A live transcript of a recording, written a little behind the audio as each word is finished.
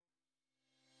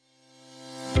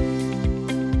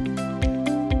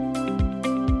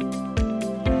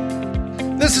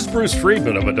This is Bruce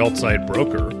Friedman of Adult Site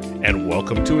Broker, and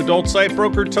welcome to Adult Site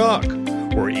Broker Talk,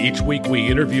 where each week we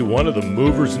interview one of the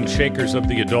movers and shakers of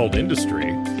the adult industry,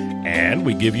 and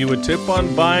we give you a tip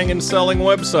on buying and selling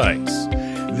websites.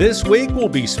 This week we'll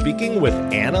be speaking with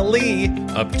Anna Lee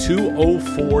of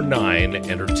 2049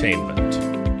 Entertainment.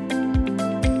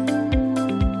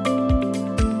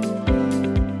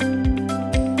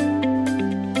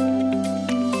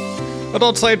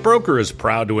 Adult Site Broker is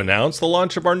proud to announce the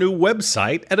launch of our new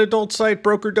website at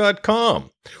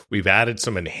adultsitebroker.com. We've added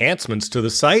some enhancements to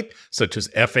the site, such as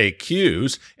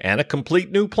FAQs and a complete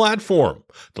new platform.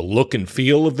 The look and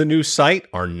feel of the new site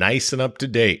are nice and up to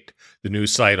date. The new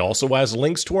site also has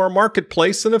links to our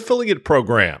marketplace and affiliate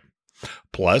program.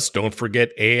 Plus, don't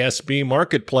forget ASB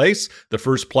Marketplace, the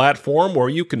first platform where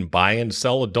you can buy and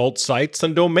sell adult sites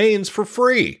and domains for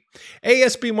free.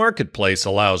 ASB Marketplace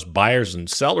allows buyers and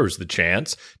sellers the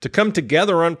chance to come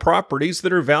together on properties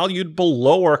that are valued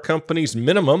below our company's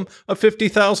minimum of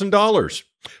 $50,000.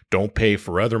 Don't pay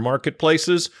for other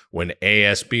marketplaces when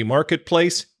ASB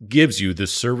Marketplace gives you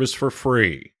this service for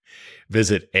free.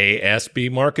 Visit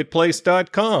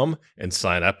asbmarketplace.com and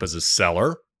sign up as a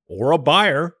seller or a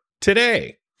buyer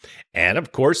today. And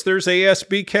of course, there's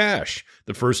ASB Cash,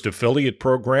 the first affiliate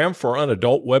program for an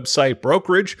adult website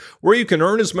brokerage, where you can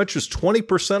earn as much as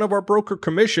 20% of our broker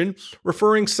commission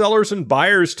referring sellers and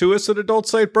buyers to us at Adult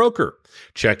Site Broker.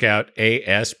 Check out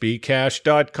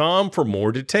asbcash.com for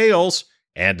more details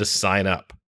and to sign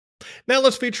up. Now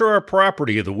let's feature our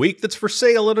property of the week that's for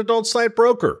sale at Adult Site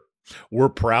Broker. We're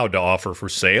proud to offer for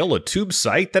sale a tube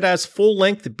site that has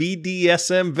full-length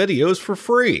BDSM videos for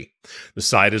free. The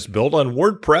site is built on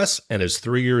WordPress and is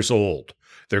 3 years old.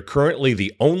 They're currently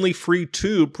the only free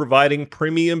tube providing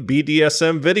premium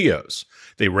BDSM videos.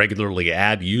 They regularly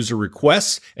add user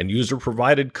requests and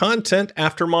user-provided content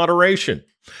after moderation.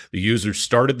 The user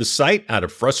started the site out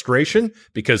of frustration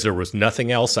because there was nothing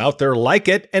else out there like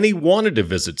it, and he wanted to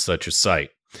visit such a site.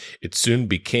 It soon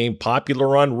became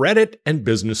popular on Reddit and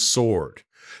business soared.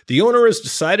 The owner has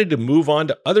decided to move on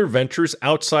to other ventures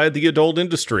outside the adult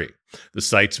industry. The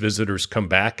site's visitors come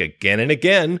back again and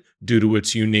again due to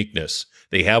its uniqueness.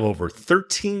 They have over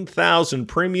 13,000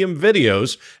 premium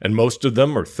videos, and most of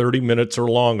them are 30 minutes or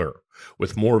longer.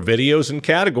 With more videos and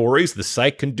categories, the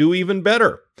site can do even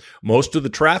better. Most of the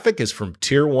traffic is from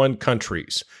Tier 1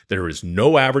 countries. There is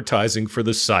no advertising for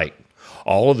the site.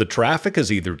 All of the traffic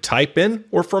is either type-in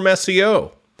or from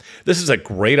SEO. This is a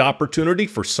great opportunity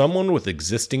for someone with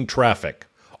existing traffic.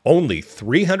 Only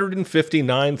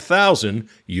 $359,000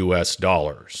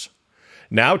 US.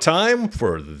 Now time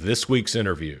for this week's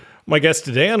interview. My guest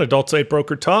today on Adult Site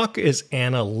Broker Talk is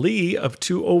Anna Lee of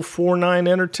 2049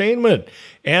 Entertainment.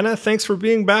 Anna, thanks for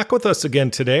being back with us again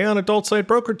today on Adult Site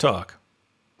Broker Talk.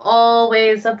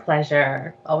 Always a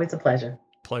pleasure. Always a pleasure.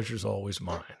 Pleasure's always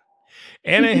mine.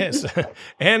 Anna's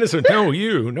Anna's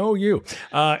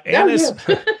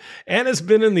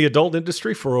been in the adult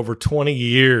industry for over 20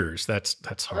 years.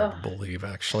 That's hard to believe,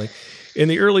 actually. In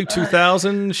the early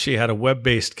 2000s, she had a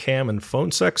web-based cam and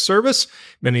phone sex service.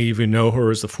 Many of you know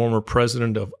her as the former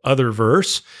president of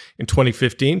Otherverse. In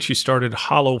 2015, she started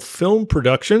Hollow Film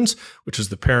Productions, which is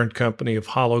the parent company of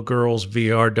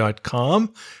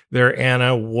HollowGirlsVR.com. There,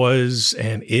 Anna was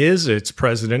and is its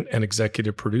president and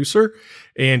executive producer.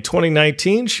 In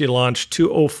 2019, she launched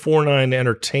 2049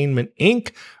 Entertainment,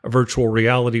 Inc., a virtual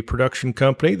reality production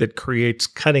company that creates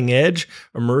cutting-edge,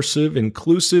 immersive,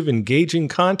 inclusive, engaging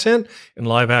content in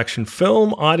live-action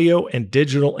film, audio, and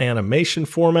digital animation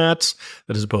formats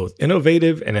that is both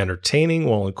innovative and entertaining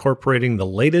while incorporating the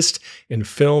latest in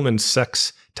film and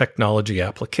sex technology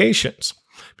applications.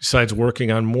 Besides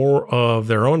working on more of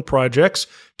their own projects,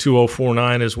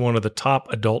 2049 is one of the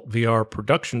top adult VR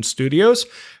production studios,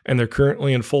 and they're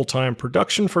currently in full-time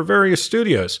production for various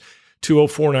studios.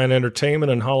 2049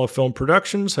 Entertainment and Hollow Film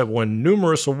Productions have won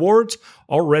numerous awards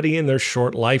already in their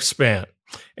short lifespan.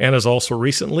 And has also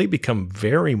recently become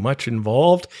very much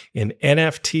involved in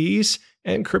NFTs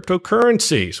and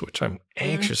cryptocurrencies, which I'm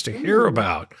anxious to hear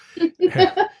about.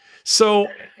 So,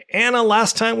 Anna,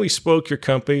 last time we spoke, your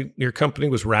company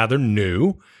was rather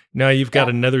new. Now you've got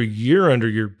another year under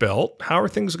your belt. How are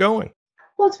things going?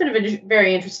 Well, it's been a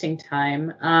very interesting time.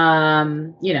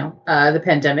 The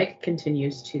pandemic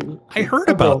continues to. I heard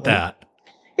about that.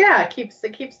 Yeah,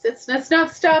 it's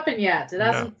not stopping yet. It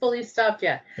hasn't fully stopped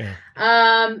yet. Yeah.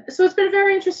 So it's been a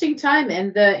very interesting time,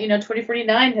 and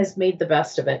 2049 has made the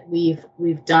best of it.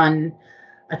 We've done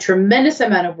a tremendous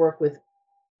amount of work with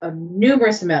a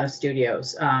numerous amount of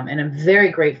studios, and I'm very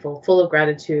grateful, full of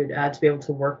gratitude to be able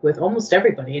to work with almost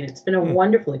everybody, and it's been a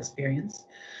wonderful experience.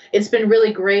 It's been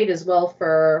really great as well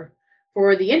for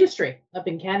for the industry up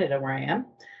in Canada where I am,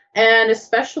 and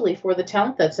especially for the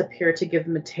talent that's up here, to give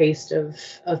them a taste of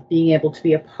being able to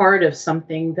be a part of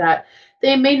something that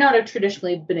they may not have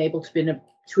traditionally been able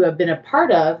to have been a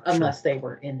part of unless they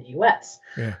were in the US.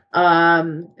 Yeah.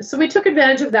 So we took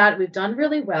advantage of that. We've done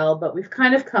really well, but we've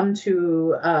kind of come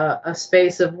to a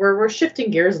space of where we're shifting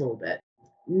gears a little bit.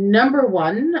 Number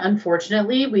one,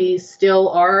 unfortunately, we still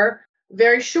are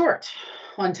very short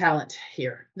on talent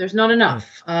here. There's not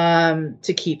enough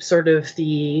to keep sort of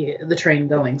the train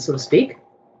going, so to speak.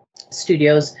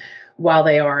 Studios, while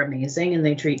they are amazing and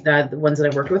they treat the ones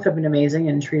that I worked with have been amazing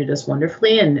and treated us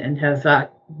wonderfully and have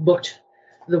booked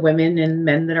the women and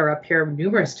men that are up here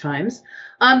numerous times,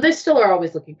 they still are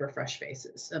always looking for fresh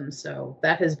faces. So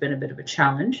that has been a bit of a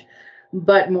challenge,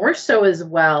 but more so as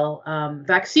well,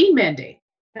 vaccine mandates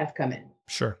have come in.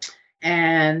 Sure.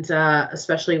 And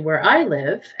especially where I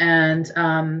live. And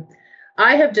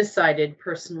I have decided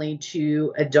personally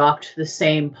to adopt the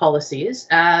same policies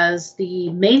as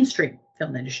the mainstream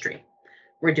film industry.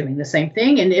 We're doing the same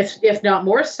thing. And if not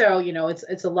more so,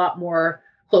 it's a lot more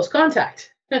close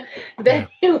contact than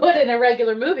you would in a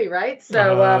regular movie, right?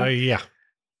 So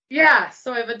yeah.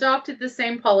 So I've adopted the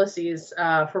same policies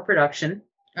for production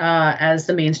as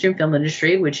the mainstream film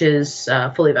industry, which is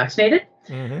fully vaccinated.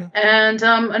 Mm-hmm. And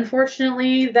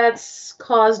unfortunately, that's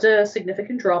caused a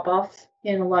significant drop off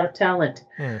in a lot of talent.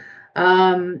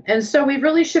 And so we've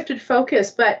really shifted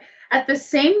focus. But at the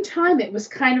same time, it was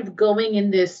kind of going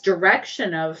in this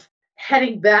direction of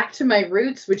heading back to my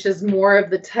roots, which is more of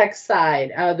the tech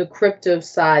side, the crypto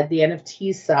side, the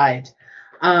NFT side.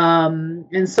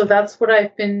 And so that's what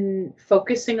I've been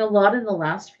focusing a lot in the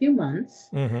last few months,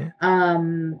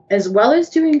 as well as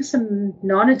doing some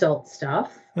non-adult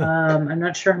stuff. I'm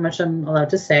not sure how much I'm allowed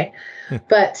to say,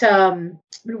 but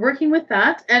been working with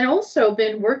that, and also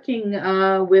been working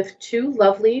with two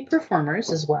lovely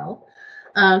performers as well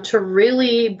to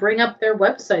really bring up their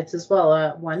websites as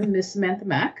well. One, Miss Samantha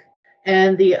Mack,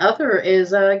 and the other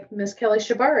is Miss Kelly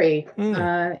Shibari,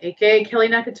 aka Kelly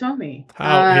Nakatomi.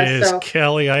 How is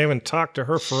Kelly? I haven't talked to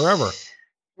her forever.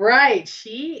 Right.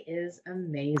 She is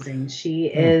amazing. She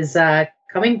is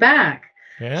coming back.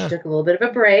 Yeah. She took a little bit of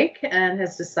a break and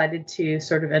has decided to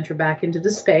sort of enter back into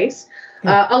the space.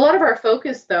 A lot of our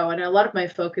focus, though, and a lot of my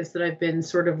focus that I've been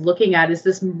sort of looking at is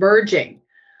this merging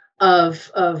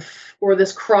of or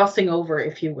this crossing over,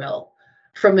 if you will,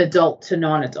 from adult to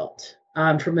non-adult.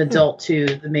 From adult to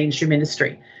the mainstream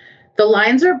industry. The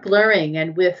lines are blurring,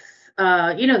 and with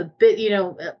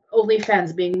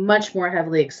OnlyFans being much more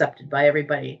heavily accepted by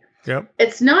everybody. Yep.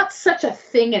 It's not such a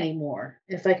thing anymore,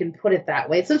 if I can put it that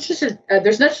way. It's not just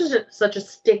there's not just such a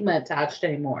stigma attached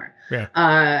anymore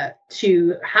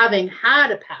to having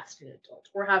had a past in adult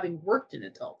or having worked in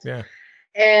adult. Yeah.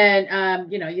 And,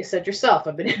 you said yourself,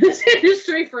 I've been in this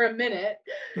industry for a minute,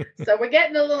 so we're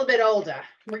getting a little bit older.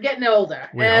 We're getting older.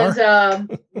 We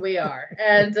are.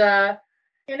 And,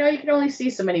 you can only see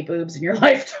so many boobs in your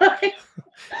lifetime.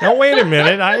 Now, wait a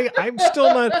minute. I'm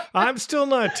still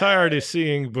not tired of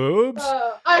seeing boobs.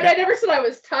 I never said I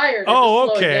was tired.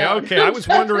 Oh, okay. I was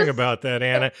wondering about that,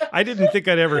 Anna. I didn't think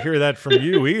I'd ever hear that from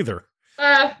you either.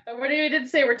 We didn't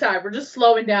say we're tired. We're just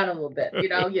slowing down a little bit.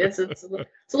 It's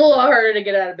a little harder to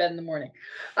get out of bed in the morning.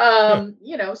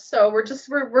 So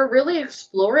we're really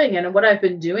exploring. And what I've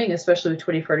been doing, especially with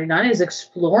 2049, is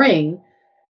exploring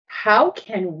how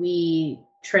can we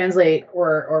translate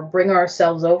or bring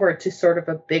ourselves over to sort of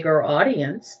a bigger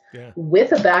audience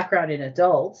with a background in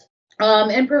adult,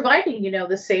 and providing,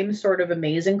 the same sort of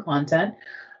amazing content,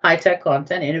 high-tech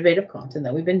content, innovative content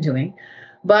that we've been doing,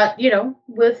 but,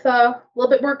 with a little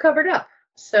bit more covered up.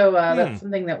 So that's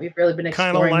something that we've really been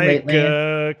exploring lately.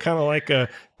 Kind of like a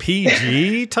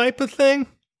PG type of thing?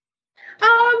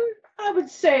 I would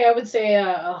say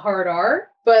a hard R,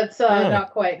 but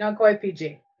not quite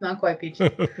PG. Not quite PG.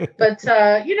 But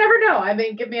you never know. I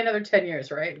mean, give me another 10 years,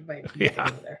 right?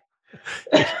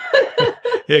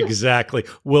 Exactly.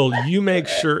 Will you make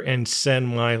sure and send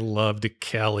my love to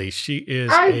Kelly? She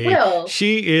is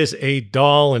a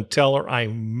doll, and tell her I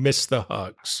miss the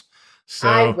hugs. So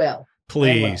I will.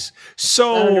 Please.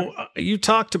 So you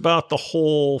talked about the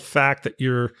whole fact that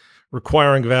you're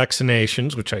requiring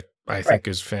vaccinations, which I think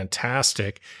is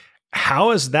fantastic.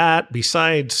 How is that,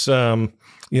 besides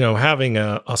having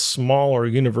a smaller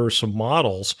universe of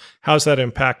models, how's that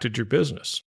impacted your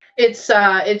business? It's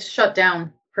shut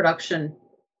down production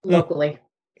locally.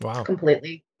 Wow.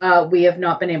 Completely. We have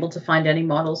not been able to find any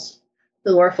models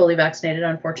who are fully vaccinated,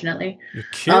 unfortunately. You're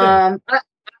kidding.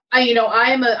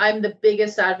 I'm the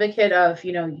biggest advocate of,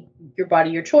 your body,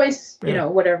 your choice,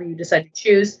 whatever you decide to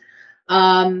choose.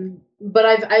 but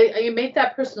I made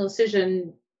that personal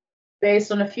decision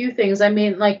based on a few things. I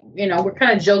mean, like, we're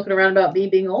kind of joking around about me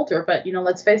being older, but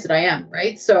let's face it, I am,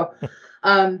 right? So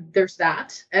there's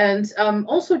that. And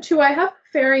also too, I have a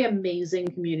very amazing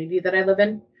community that I live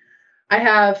in. I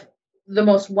have the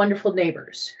most wonderful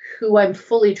neighbors who I'm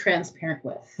fully transparent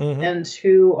with, and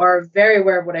who are very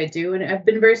aware of what I do and have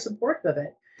been very supportive of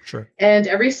it. Sure. And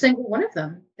every single one of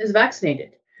them is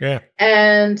vaccinated. Yeah.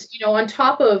 And, on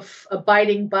top of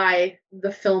abiding by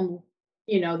the film,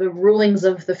 the rulings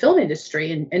of the film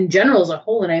industry and in general as a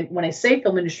whole. And when I say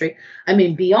film industry, I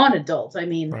mean beyond adult. I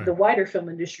mean the wider film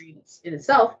industry in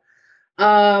itself.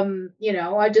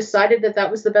 I decided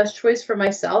that was the best choice for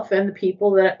myself and the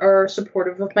people that are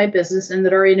supportive of my business and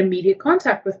that are in immediate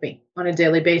contact with me on a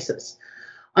daily basis.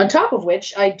 On top of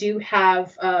which, I do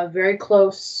have very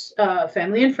close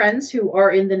family and friends who are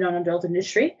in the non-adult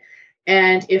industry.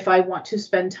 And if I want to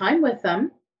spend time with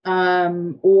them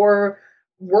or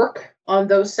work on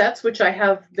those sets, which I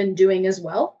have been doing as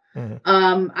well,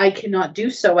 I cannot do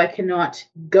so. I cannot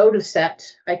go to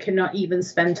set. I cannot even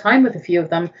spend time with a few of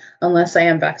them unless I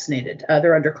am vaccinated.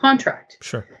 They're under contract.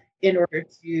 Sure. In order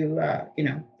to,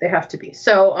 they have to be.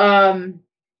 So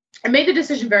I made the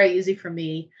decision very easy for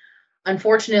me.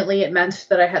 Unfortunately, it meant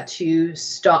that I had to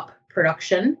stop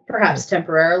production, perhaps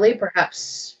temporarily,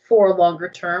 perhaps for a longer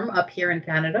term up here in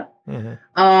Canada.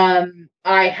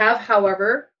 I have,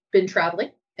 however, been traveling,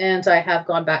 and I have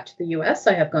gone back to the US.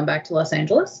 I have gone back to Los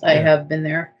Angeles. I have been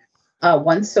there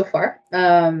once so far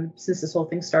since this whole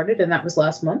thing started, and that was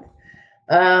last month.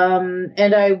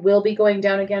 And I will be going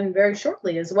down again very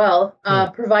shortly as well,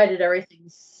 provided everything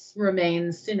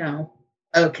remains,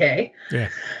 okay. Yeah.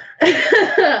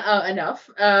 Enough.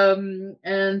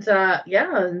 And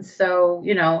so,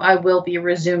 I will be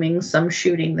resuming some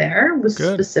shooting there with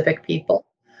specific people.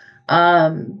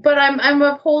 But I'm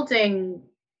upholding,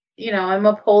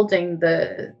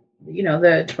 the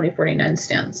 2049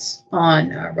 stance on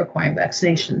requiring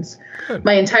vaccinations. Good.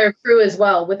 My entire crew as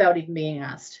well, without even being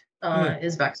asked,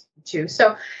 is vaccinated too.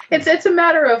 So it's a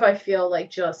matter of, I feel like,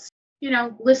 just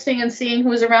listening and seeing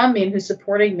who's around me and who's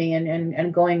supporting me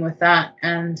and going with that.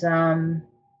 And,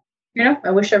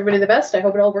 I wish everybody the best. I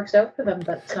hope it all works out for them,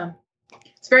 but it's a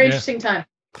very interesting time.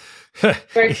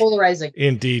 Very polarizing.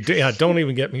 Indeed. Yeah. Don't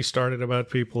even get me started about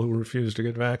people who refuse to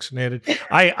get vaccinated.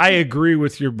 I agree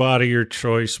with your body, your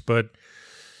choice, but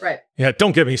yeah,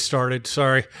 don't get me started.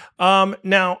 Sorry.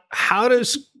 Now, how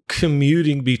does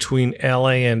commuting between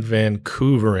LA and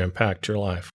Vancouver impact your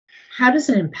life? How does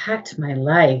it impact my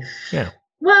life? Yeah.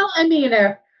 Well, I mean,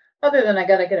 other than I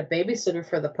got to get a babysitter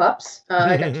for the pups,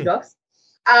 I got 2 dogs.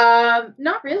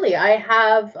 Not really. I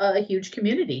have a huge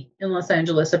community in Los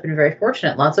Angeles. I've been very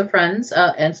fortunate. Lots of friends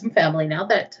and some family now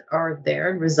that are there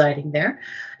and residing there.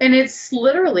 And it's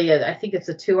literally, I think it's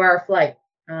a 2-hour flight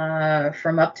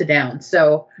from up to down.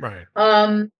 So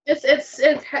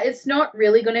it's not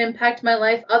really going to impact my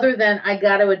life, other than I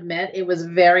got to admit it was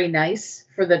very nice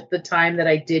for the time that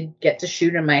I did get to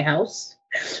shoot in my house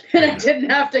and I didn't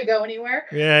have to go anywhere.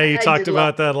 Yeah, you talked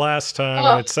about that last time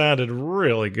and it sounded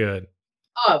really good.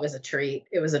 Oh, it was a treat.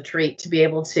 It was a treat to be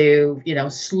able to,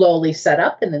 slowly set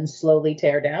up and then slowly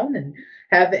tear down and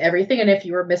have everything. And if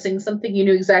you were missing something, you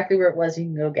knew exactly where it was. You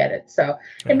can go get it. So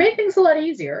it made things a lot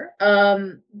easier.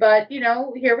 But,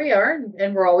 here we are,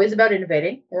 and we're always about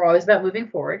innovating. We're always about moving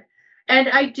forward. And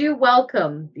I do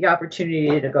welcome the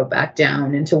opportunity to go back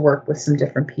down and to work with some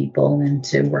different people and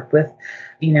to work with,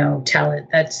 talent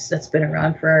that's been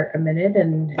around for a minute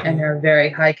and are very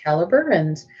high caliber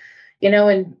and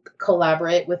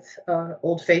collaborate with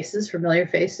old faces, familiar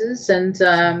faces, and,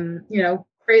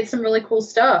 create some really cool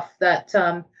stuff that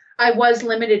I was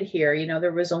limited here.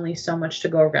 There was only so much to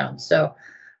go around. So,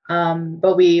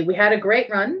 but we had a great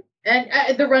run,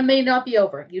 and the run may not be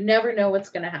over. You never know what's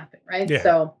going to happen, right? Yeah.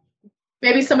 So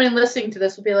maybe somebody listening to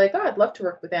this will be like, oh, I'd love to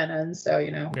work with Anna. And so,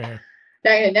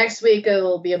 next week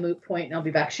it'll be a moot point and I'll be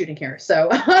back shooting here. So,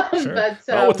 sure.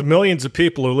 But with the millions of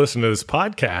people who listen to this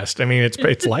podcast, I mean,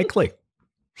 it's likely.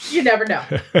 You never know.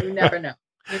 You never know.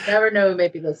 You never know who may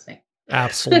be listening.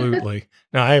 Absolutely.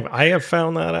 Now, I have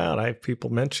found that out. I have people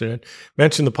mention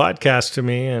the podcast to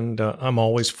me, and I'm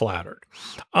always flattered.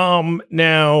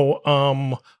 Now,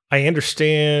 I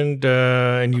understand,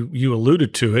 and you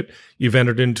alluded to it, you've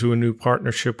entered into a new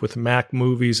partnership with Mac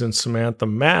Movies and Samantha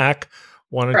Mac.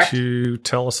 Why don't you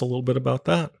tell us a little bit about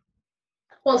that?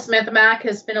 Well, Samantha Mac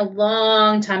has been a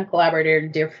long time collaborator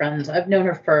and dear friend. I've known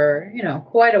her for,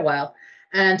 quite a while.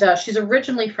 And she's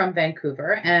originally from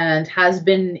Vancouver and has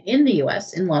been in the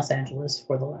U.S., in Los Angeles,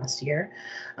 for the last year.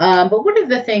 But one of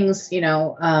the things,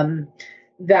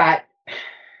 that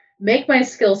make my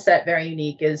skill set very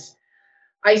unique is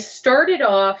I started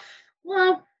off,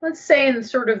 well, let's say in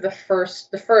sort of the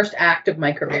first act of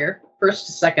my career, first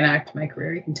to second act of my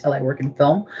career. You can tell I work in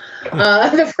film.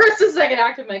 The first and second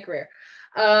act of my career.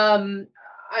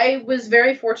 I was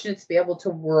very fortunate to be able to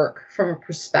work from a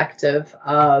perspective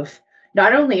of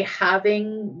not only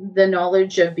having the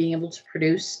knowledge of being able to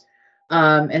produce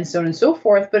and so on and so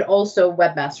forth, but also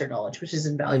webmaster knowledge, which is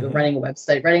invaluable, running a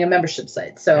website, running a membership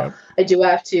site. So I do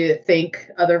have to thank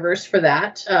Otherverse for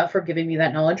that, for giving me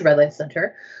that knowledge, Red Light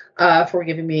Center, for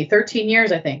giving me 13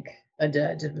 years, I think I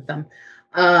did with them.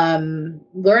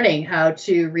 Learning how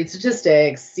to read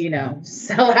statistics,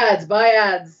 sell ads, buy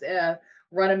ads,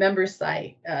 run a member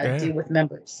site, deal with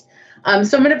members.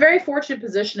 So I'm in a very fortunate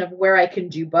position of where I can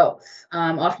do both.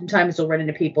 Oftentimes you'll run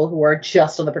into people who are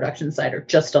just on the production side or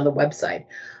just on the website.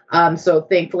 So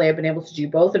thankfully I've been able to do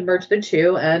both and merge the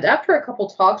two. And after a couple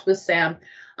talks with Sam,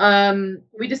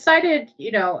 we decided,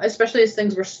 especially as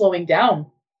things were slowing down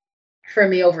for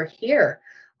me over here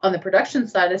on the production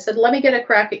side, I said, let me get a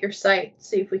crack at your site,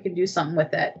 see if we can do something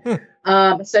with it.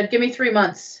 I said, give me 3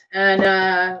 months.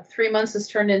 And 3 months has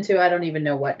turned into, I don't even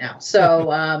know what now.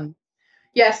 So,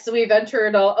 yes, we've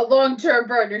entered a long-term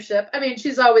partnership. I mean,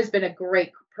 she's always been a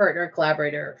great partner,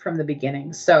 collaborator from the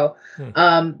beginning. So,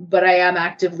 but I am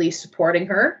actively supporting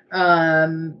her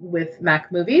with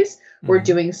Mac Movies. We're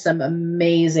doing some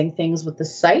amazing things with the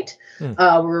site.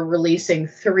 We're releasing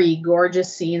 3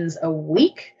 gorgeous scenes a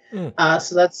week.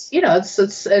 So that's,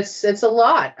 it's a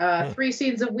lot. 3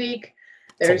 scenes a week.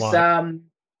 There's,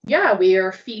 we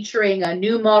are featuring a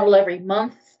new model every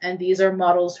month. And these are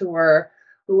models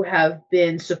who have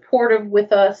been supportive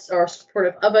with us or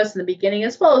supportive of us in the beginning,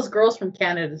 as well as girls from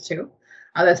Canada too.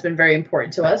 That's been very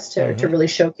important to us to really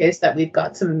showcase that we've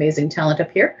got some amazing talent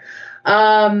up here.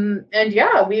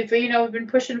 We've been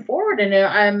pushing forward, and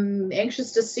I'm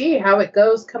anxious to see how it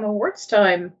goes come awards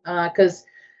time, because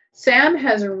Sam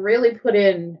has really put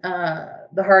in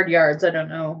the hard yards. I don't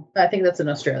know. I think that's an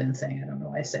Australian saying. I don't know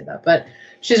why I say that, but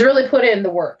she's really put in the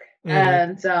work,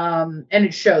 and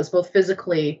it shows both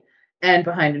physically and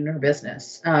behind in her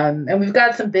business. And we've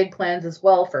got some big plans as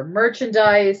well for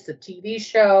merchandise, the TV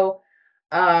show,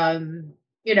 and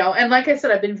like I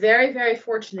said, I've been very, very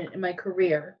fortunate in my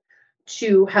career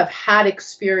to have had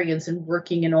experience in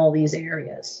working in all these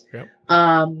areas.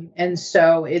 And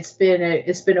so it's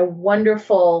been a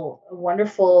wonderful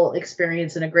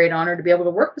experience and a great honor to be able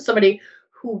to work with somebody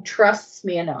who trusts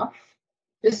me enough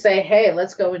to say, hey,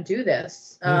 let's go and do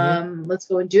this. Let's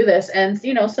go and do this. And,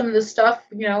 some of the stuff,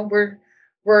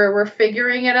 we're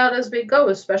figuring it out as we go,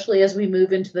 especially as we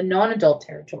move into the non-adult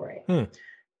territory.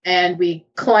 And we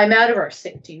climb out of our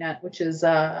safety net, which has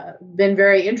been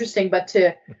very interesting. But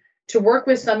to work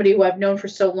with somebody who I've known for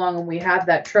so long and we have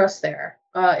that trust there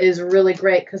is really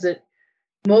great, because it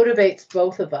motivates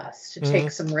both of us to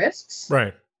take some risks.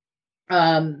 Right.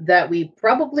 That we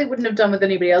probably wouldn't have done with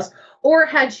anybody else, or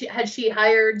had she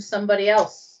hired somebody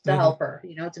else to help her,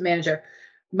 to manage her,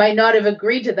 might not have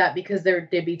agreed to that because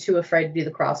they'd be too afraid to do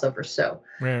the crossover. So,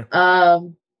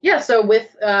 so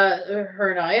with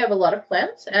her and I have a lot of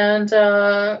plans, and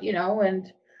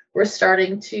and we're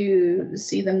starting to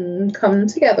see them come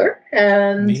together,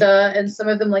 and some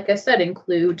of them, like I said,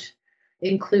 include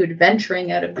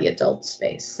venturing out of the adult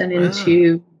space and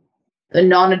into the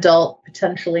non-adult,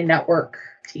 potentially network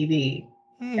TV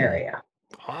area.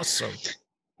 Awesome.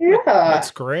 Yeah,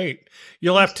 that's great.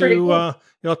 You'll have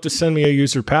to send me a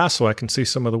user pass so I can see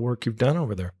some of the work you've done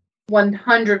over there.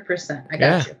 100%. I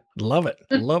got you. Love it.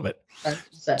 Love it.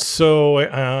 100%. So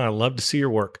I love to see your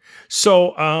work.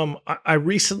 So I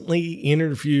recently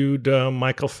interviewed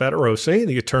Michael Federosi,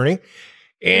 the attorney,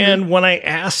 and when I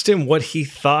asked him what he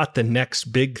thought the next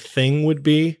big thing would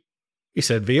be, he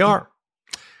said VR.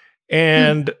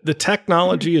 And the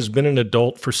technology has been an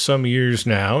adult for some years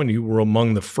now, and you were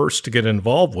among the first to get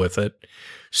involved with it.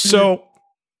 So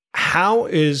how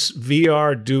is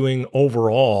VR doing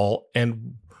overall,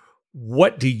 and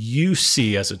what do you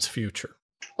see as its future?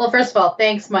 Well, first of all,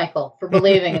 thanks, Michael, for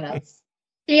believing in us.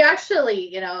 He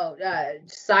actually,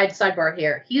 sidebar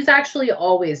here, he's actually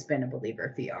always been a believer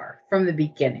of VR from the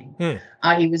beginning.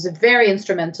 He was very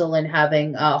instrumental in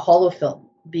having Holofilm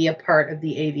be a part of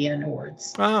the AVN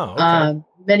Awards.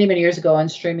 Many, many years ago on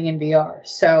streaming in VR.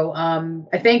 So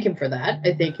I thank him for that.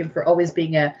 I thank him for always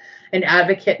being an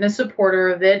advocate and a supporter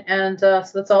of it. And so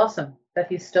that's awesome that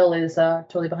he still is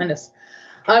totally behind us.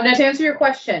 Now, to answer your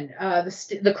question,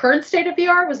 the current state of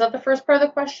VR, was that the first part of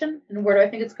the question? And where do I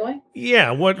think it's going?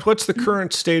 Yeah. What's the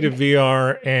current state of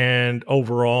VR and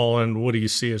overall, and what do you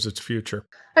see as its future?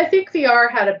 I think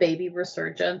VR had a baby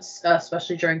resurgence,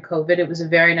 especially during COVID. It was a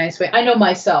very nice way. I know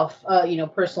myself,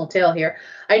 personal tale here.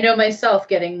 I know myself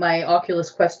getting my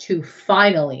Oculus Quest 2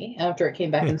 finally, after it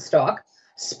came back in stock,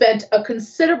 spent a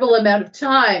considerable amount of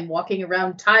time walking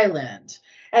around Thailand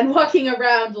and walking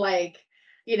around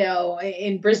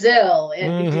in Brazil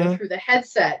and through the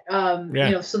headset.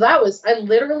 So that was, I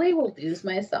literally will lose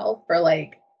myself for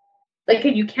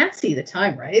and you can't see the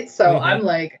time, right? So I'm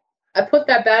like, I put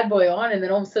that bad boy on, and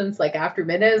then all of a sudden it's like after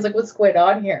midnight, it's like, what's going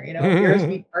on here? Here's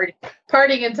me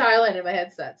partying in Thailand in my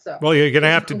headset. So well, you're gonna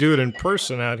have to do it in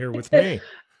person out here with me.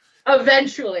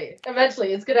 Eventually,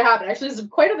 it's gonna happen. Actually, it's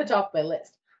quite on the top of my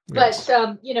list. Yes.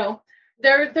 But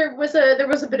there was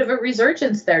a bit of a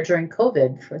resurgence there during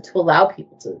COVID to allow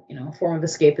people to, a form of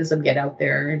escapism, get out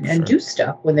there and do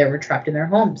stuff when they were trapped in their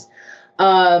homes.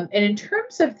 And in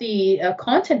terms of the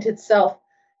content itself,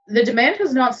 the demand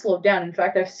has not slowed down. In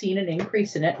fact, I've seen an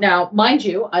increase in it. Now, mind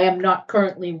you, I am not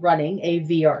currently running a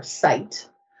VR site,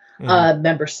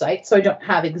 member site, so I don't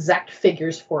have exact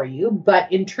figures for you. But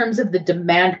in terms of the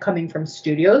demand coming from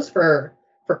studios for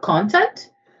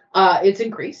content, it's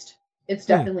increased. It's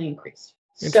definitely increased.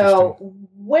 So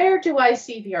where do I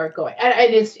see VR going?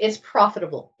 And it's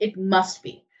profitable. It must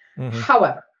be.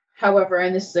 However,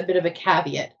 and this is a bit of a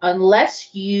caveat,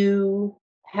 unless you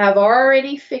have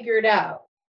already figured out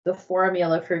the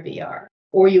formula for VR,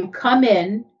 or you come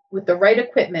in with the right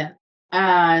equipment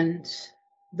and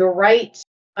the right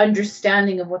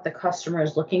understanding of what the customer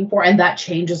is looking for, and that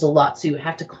changes a lot. So you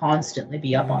have to constantly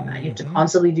be up on that. You have to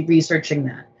constantly be researching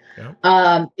that.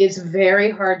 Yeah. It's very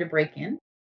hard to break in.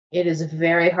 It is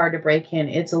very hard to break in.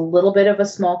 It's a little bit of a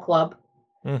small club.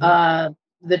 The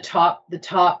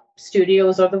top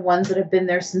studios are the ones that have been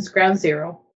there since ground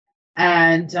zero.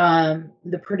 And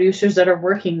the producers that are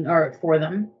working for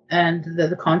them and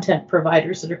the content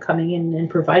providers that are coming in and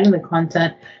providing the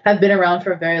content have been around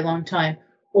for a very long time,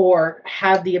 or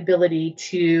have the ability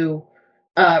to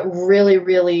really,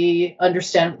 really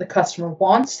understand what the customer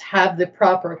wants, have the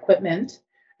proper equipment,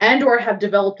 and or have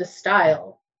developed a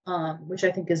style, which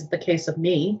I think is the case of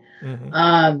me,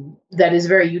 that is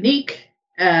very unique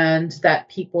and that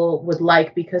people would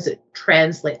like because it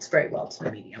translates very well to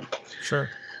the medium. Sure.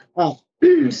 Well,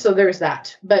 so there's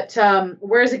that. But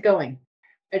where is it going?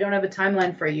 I don't have a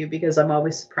timeline for you because I'm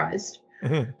always surprised.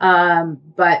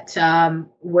 But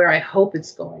where I hope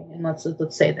it's going, and let's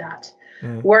say that.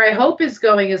 Where I hope it's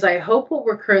going is, I hope what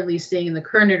we're currently seeing in the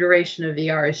current iteration of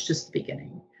VR is just the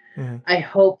beginning. I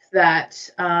hope that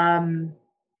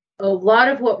a lot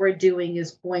of what we're doing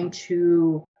is going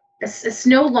to, it's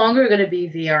no longer going to be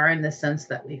VR in the sense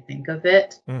that we think of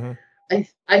it.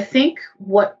 I think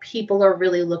what people are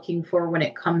really looking for when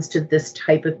it comes to this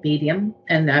type of medium,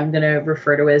 and I'm going to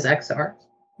refer to it as XR,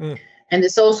 and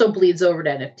this also bleeds over to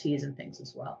NFTs and things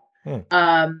as well,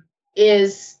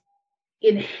 is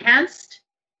enhanced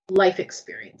life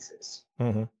experiences.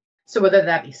 So whether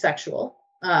that be sexual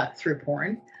through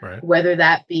porn, whether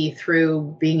that be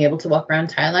through being able to walk around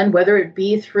Thailand, whether it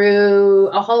be through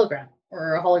a hologram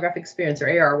or a holographic experience or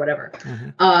AR or whatever.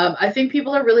 I think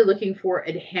people are really looking for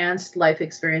enhanced life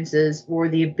experiences, or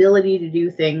the ability to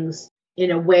do things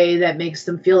in a way that makes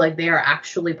them feel like they are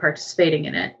actually participating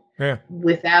in it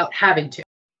without having to.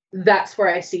 That's where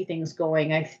I see things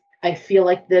going. I feel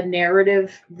like the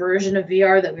narrative version of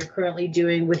VR that we're currently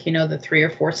doing with, the 3 or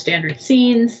 4 standard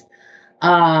scenes,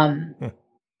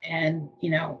 and,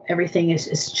 everything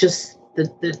is just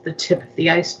the tip of the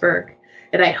iceberg.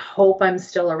 And I hope I'm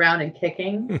still around and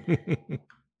kicking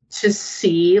to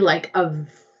see a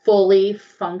fully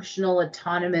functional,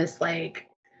 autonomous,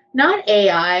 not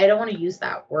AI. I don't want to use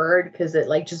that word because it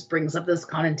just brings up this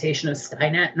connotation of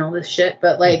Skynet and all this shit.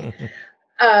 But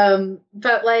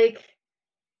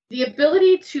the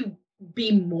ability to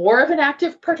be more of an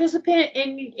active participant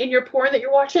in your porn that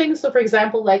you're watching. So for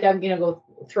example, I'm going to go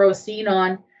throw a scene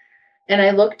on and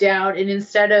I look down, and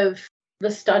instead of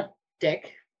the stunt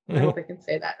dick, I hope I can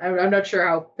say that. I'm not sure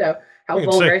how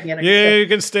vulgar I can get. Yeah, you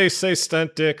can say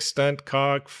stunt dick, stunt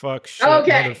cock, fuck shit,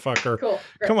 motherfucker. Cool.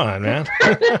 Come on, man.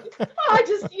 I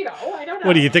just, I don't know.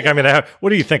 What do you think I'm gonna have? What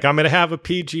do you think I'm gonna have a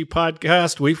PG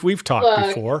podcast? We've talked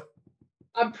before.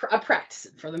 I'm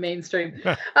practicing for the mainstream.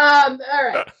 All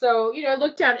right. So, I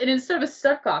look down, and instead of a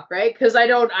stunt cock, right? Because I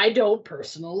don't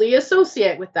personally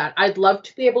associate with that. I'd love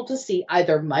to be able to see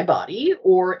either my body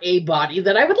or a body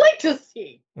that I would like to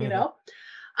see, you know?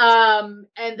 And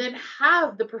then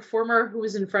have the performer who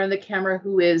is in front of the camera,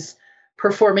 who is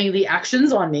performing the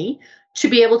actions on me, to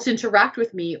be able to interact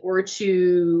with me or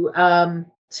to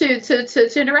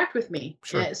interact with me.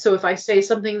 Sure. So if I say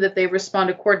something, that they respond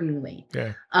accordingly.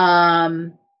 Yeah.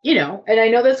 You know, and I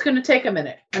know that's going to take a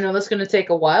minute. I know that's going to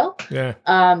take a while. Yeah.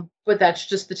 But that's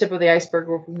just the tip of the iceberg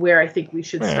of where I think we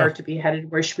should start to be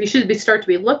headed, where we should start to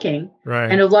be looking.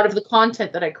 Right. And a lot of the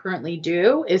content that I currently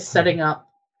do is setting up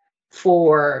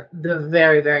for the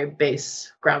very, very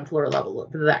base ground floor level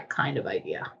of that kind of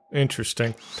idea.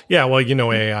 Interesting. Yeah. Well, you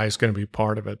know, AI is going to be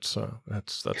part of it. So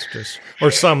that's just,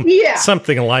 or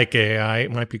something like AI.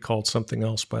 It might be called something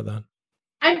else by then.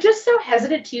 I'm just so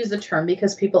hesitant to use the term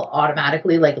because people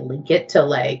automatically like link it to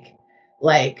like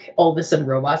all of a sudden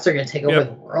robots are going to take over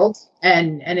the world.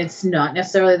 And it's not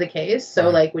necessarily the case. So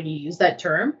like when you use that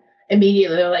term,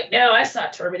 immediately they're like, no, I saw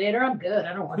Terminator. I'm good.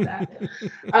 I don't want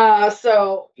that.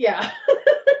 So yeah.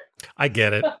 I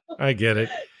get it.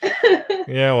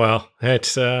 Yeah. Well,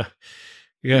 it's,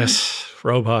 yes,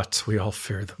 robots, we all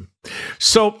fear them.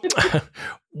 So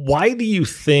why do you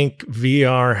think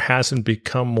VR hasn't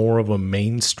become more of a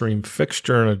mainstream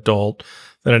fixture in adult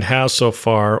than it has so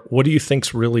far? What do you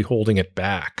think's really holding it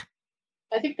back?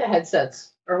 I think the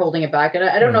headsets are holding it back. And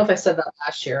I don't know if I said that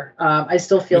last year. I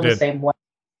still feel the same way.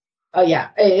 Oh yeah.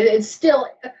 It's still,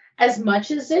 as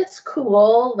much as it's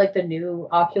cool, like the new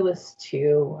Oculus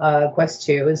 2, Quest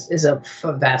 2 is a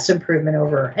vast improvement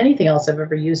over anything else I've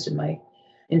ever used in my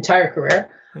entire career.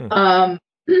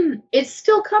 It's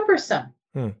still cumbersome.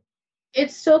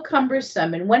 It's still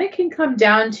cumbersome. And when it can come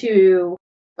down to,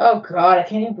 oh God, I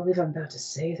can't even believe I'm about to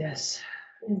say this.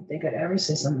 I didn't think I'd ever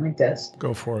say something like this.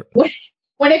 Go for it.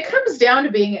 When it comes down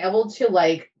to being able to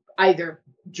like either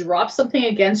drop something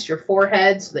against your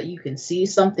forehead so that you can see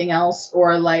something else,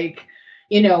 or like,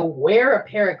 you know, wear a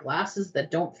pair of glasses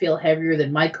that don't feel heavier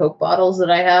than my Coke bottles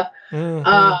that I have,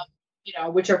 you know,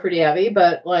 which are pretty heavy,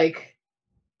 but like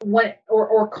when,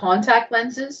 or contact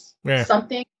lenses,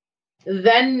 something,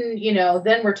 then, you know,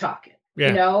 then we're talking,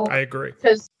 you know, I agree.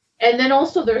 And then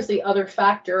also there's the other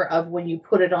factor of when you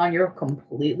put it on, you're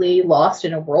completely lost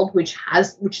in a world, which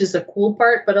is a cool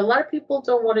part, but a lot of people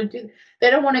don't want to they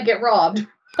don't want to get robbed.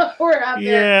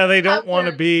 They don't want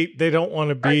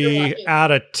to be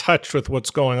out of touch with what's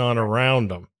going on around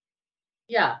them.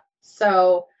 Yeah.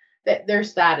 So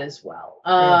there's that as well.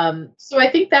 So I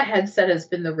think that headset has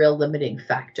been the real limiting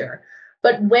factor.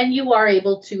 But when you are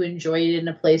able to enjoy it in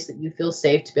a place that you feel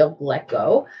safe to be able to let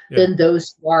go, then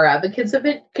those who are advocates of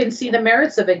it can see the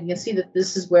merits of it and can see that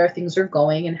this is where things are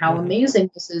going and how amazing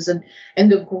this is and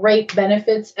the great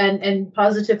benefits and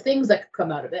positive things that could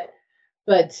come out of it.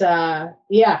 But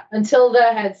until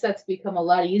the headsets become a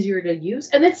lot easier to use,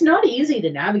 and it's not easy to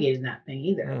navigate in that thing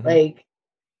either. Like,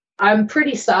 I'm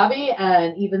pretty savvy,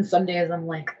 and even some days I'm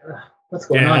like, ugh. What's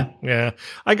going on? Yeah,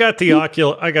 I got the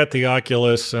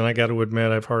Oculus, and I got to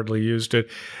admit, I've hardly used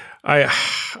it.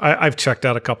 I've checked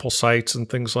out a couple sites and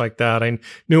things like that. I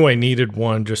knew I needed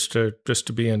one just to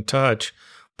be in touch,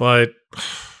 but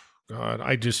God,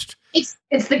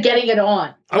 it's the getting it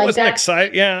on. I wasn't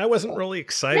excited. Yeah, I wasn't really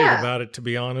excited about it, to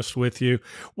be honest with you.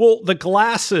 Well, the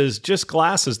glasses,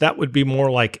 that would be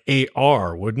more like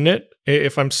AR, wouldn't it?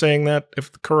 If I'm saying that,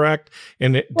 if correct.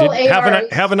 And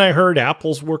haven't I heard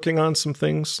Apple's working on some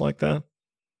things like that?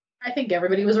 I think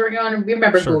everybody was working on.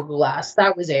 Remember Google Glass?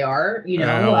 That was AR. You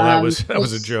know, that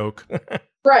was a joke.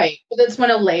 Right, but that's when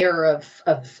a layer of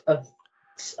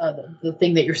the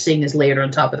thing that you're seeing is layered on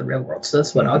top of the real world. So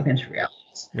that's what augmented reality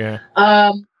is.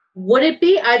 Yeah. Would it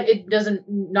be? It doesn't.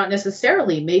 Not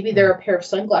necessarily. Maybe there are a pair of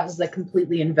sunglasses that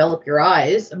completely envelop your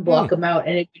eyes and block them out,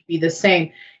 and it would be the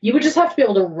same. You would just have to be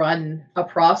able to run a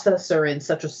processor in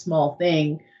such a small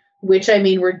thing, which, I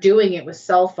mean, we're doing it with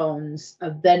cell phones.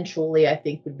 Eventually, I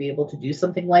think would be able to do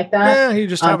something like that. Yeah, you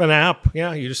just have an app.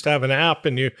 Yeah, you just have an app,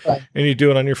 and you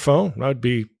do it on your phone. That would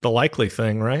be the likely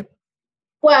thing, right?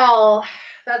 Well,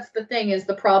 that's the thing, is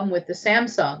the problem with the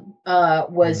Samsung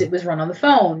was it was run on the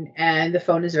phone, and the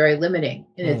phone is very limiting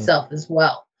in itself as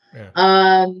well.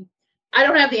 Yeah. I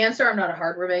don't have the answer. I'm not a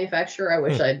hardware manufacturer. I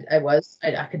wish I was.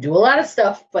 I could do a lot of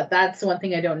stuff, but that's one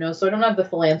thing I don't know. So I don't have the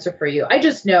full answer for you. I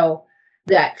just know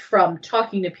that from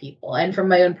talking to people and from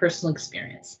my own personal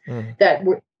experience, that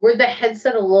were the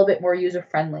headset a little bit more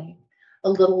user-friendly, a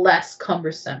little less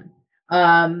cumbersome,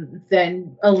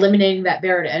 then eliminating that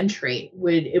barrier to entry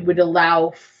would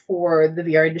allow for the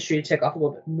VR industry to take off a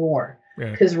little bit more.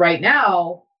 Because right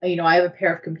now, you know, I have a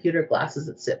pair of computer glasses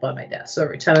that sit by my desk. So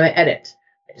every time I edit,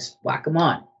 I just whack them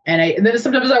on. And then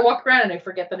sometimes I walk around and I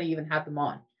forget that I even have them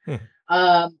on.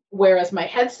 Whereas my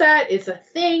headset is a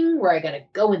thing where I got to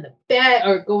go in the bed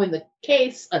or go in the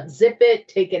case, unzip it,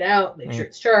 take it out, make sure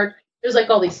it's charged. There's like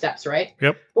all these steps, right?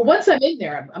 Yep. But once I'm in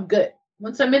there, I'm good.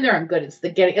 Once I'm in there, I'm good.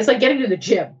 It's like getting to the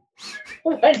gym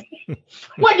when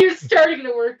you're starting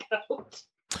to work out.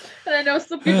 And I know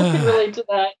some people can relate to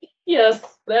that. Yes,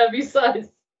 besides,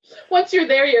 once you're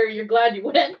there, you're glad you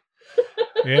went.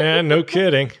 Yeah, no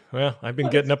kidding. Well, I've been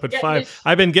getting up at 5.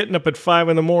 I've been getting up at 5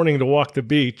 in the morning to walk the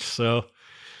beach. So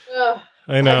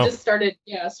I know. I just started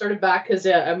back because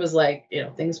I was like,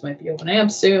 things might be opening up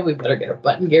soon. We better get our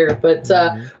butt in gear. But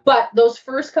but those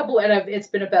first couple, and it's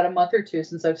been about a month or two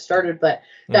since I've started. But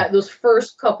those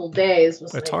first couple days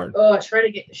was hard. Trying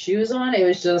to get the shoes on. It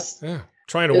was just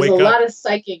trying to wake up. A lot of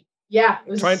psyching. Yeah, it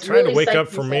was trying to wake up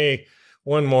for me.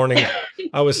 One morning,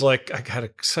 I was like, I got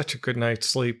such a good night's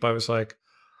sleep. I was like,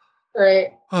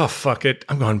 right. Oh, fuck it.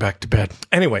 I'm going back to bed.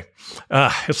 Anyway,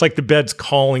 it's like the bed's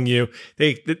calling you.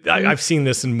 I've seen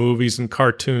this in movies and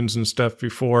cartoons and stuff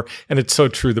before, and it's so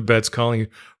true. The bed's calling you,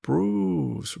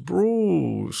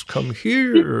 Bruce, come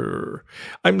here.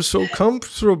 I'm so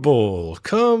comfortable.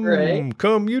 Come.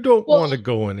 You don't want to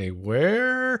go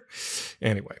anywhere.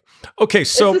 Anyway. Okay,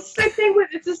 so it's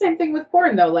the same thing with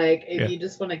porn, though. Like, if you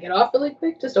just want to get off really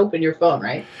quick, just open your phone,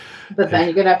 right? But then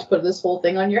you're gonna have to put this whole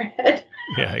thing on your head.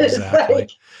 Yeah, exactly.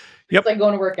 It's like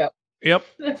going to work out. Yep.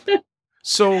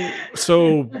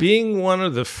 So being one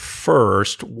of the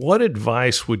first, what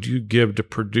advice would you give to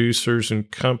producers and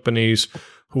companies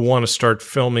who want to start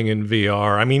filming in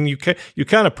VR? I mean, you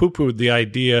kind of poo-pooed the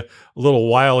idea a little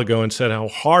while ago and said how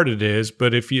hard it is,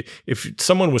 but if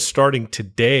someone was starting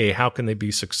today, how can they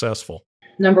be successful?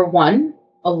 Number one,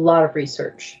 a lot of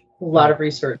research.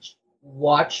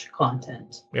 Watch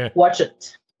content. Yeah. Watch a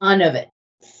ton of it.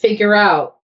 Figure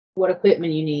out what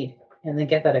equipment you need and then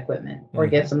get that equipment or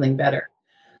get something better.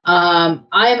 I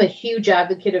am a huge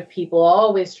advocate of people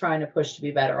always trying to push to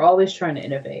be better, always trying to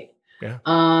innovate. Yeah.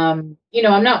 I'm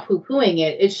not poo-pooing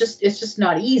it. It's just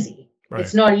not easy. Right.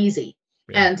 It's not easy.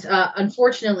 Yeah. And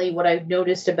unfortunately, what I've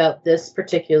noticed about this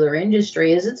particular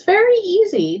industry is it's very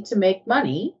easy to make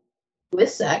money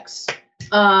with sex.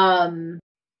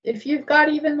 If you've got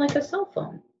even like a cell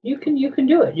phone, you can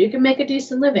do it. You can make a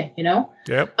decent living,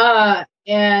 Yep.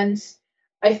 And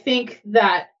I think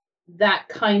that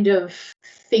kind of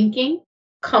thinking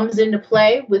comes into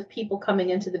play with people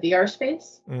coming into the VR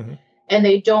space. Mm-hmm. And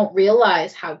they don't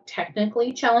realize how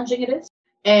technically challenging it is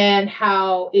and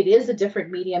how it is a different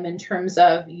medium in terms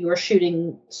of you're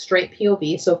shooting straight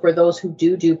POV. So for those who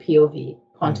do POV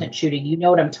content shooting, you know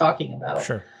what I'm talking about.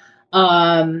 Sure.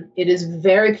 It is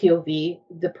very POV.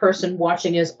 The person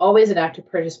watching is always an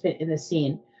active participant in the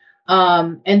scene.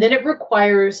 And then it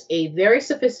requires a very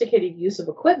sophisticated use of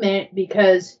equipment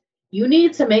because you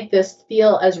need to make this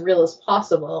feel as real as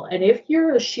possible. And if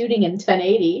you're shooting in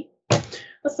 1080,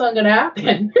 that's not going to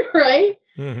happen, right?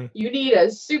 Mm-hmm. You need a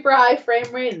super high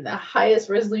frame rate and the highest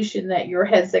resolution that your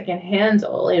headset can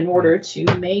handle in order to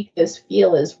make this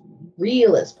feel as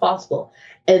real as possible.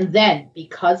 And then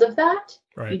because of that,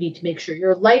 you need to make sure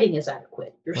your lighting is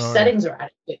adequate, your settings are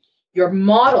adequate, your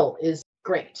model is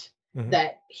great,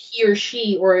 that he or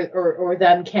she or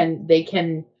them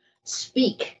can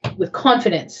speak with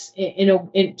confidence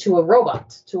into a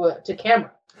robot, to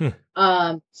camera.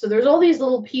 So there's all these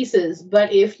little pieces,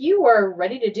 but if you are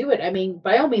ready to do it, I mean,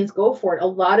 by all means, go for it. A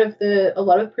lot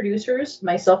of producers,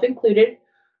 myself included,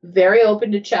 very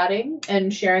open to chatting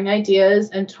and sharing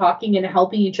ideas and talking and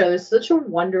helping each other. It's such a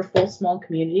wonderful small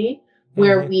community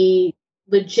where we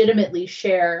legitimately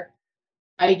share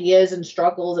ideas and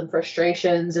struggles and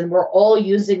frustrations, and we're all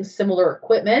using similar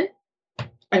equipment,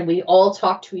 and we all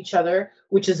talk to each other,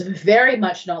 which is very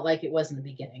much not like it was in the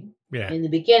beginning. Yeah. In the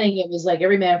beginning, it was like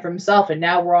every man for himself, and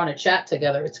now we're on a chat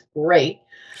together. It's great.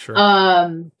 Sure.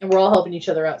 And we're all helping each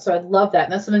other out. So I love that.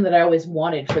 And that's something that I always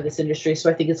wanted for this industry. So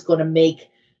I think it's going to make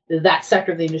that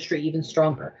sector of the industry even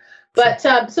stronger. But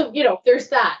so, there's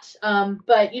that.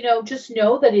 But, just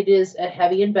know that it is a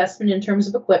heavy investment in terms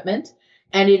of equipment,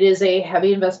 and it is a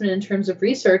heavy investment in terms of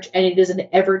research, and it is an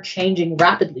ever-changing,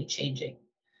 rapidly changing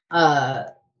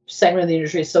segment of the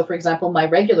industry. So, for example, my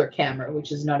regular camera,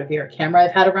 which is not a VR camera,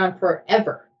 I've had around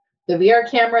forever. The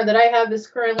VR camera that I have is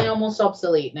currently almost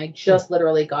obsolete, and I just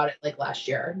literally got it like last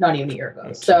year, not even a year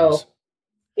ago. So,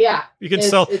 yeah, you can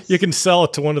sell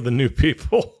it to one of the new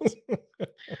people,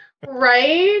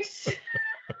 right?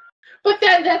 But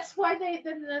then that's why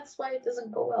it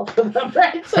doesn't go well for them,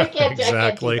 right? So I can't do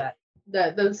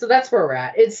that. So that's where we're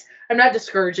at. I'm not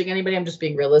discouraging anybody. I'm just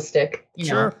being realistic.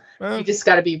 Sure. You just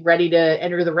got to be ready to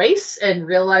enter the race and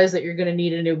realize that you're going to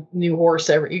need a new horse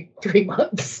every 3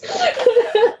 months.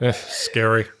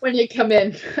 Scary. When you come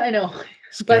in, I know.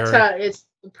 Scary. But it's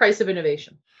the price of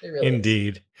innovation. It really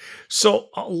Indeed. Is. So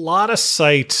a lot of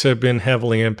sites have been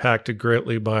heavily impacted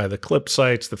greatly by the clip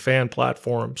sites, the fan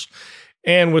platforms.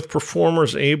 And with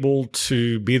performers able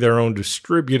to be their own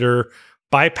distributor,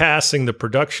 bypassing the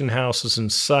production houses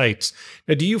and sites.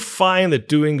 Now, do you find that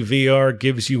doing VR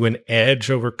gives you an edge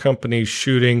over companies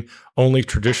shooting only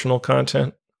traditional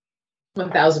content?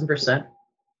 1,000%.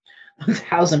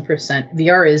 1,000%.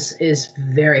 VR is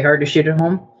very hard to shoot at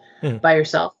home by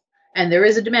yourself, and there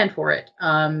is a demand for it.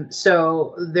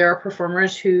 So there are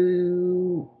performers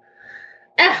who,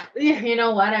 you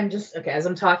know what? I'm just okay. As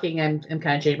I'm talking, I'm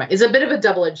kind of changing my. It's a bit of a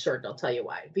double-edged sword. And I'll tell you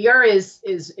why. VR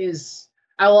is.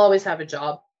 I will always have a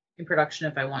job in production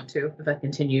if I want to. If I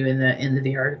continue in the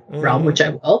VR realm, which I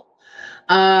will.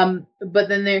 But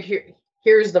then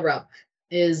here's the rub.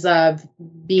 Is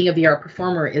being a VR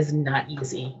performer is not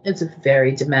easy. It's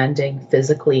very demanding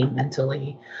physically,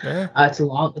 mentally. Yeah. It's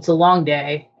a long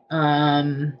day.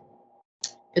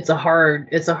 It's a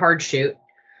hard shoot.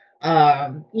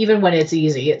 Even when it's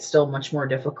easy, it's still much more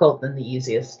difficult than the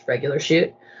easiest regular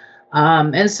shoot.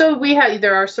 And so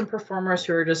there are some performers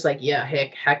who are just like, yeah,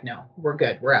 heck no, we're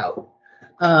good, we're out.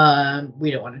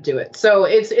 We don't want to do it. So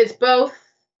it's both.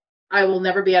 I will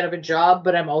never be out of a job,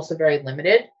 but I'm also very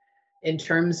limited in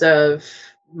terms of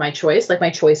my choice. Like,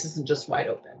 my choice isn't just wide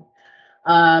open.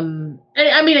 And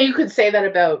I mean, you could say that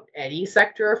about any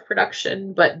sector of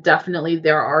production, but definitely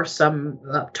there are some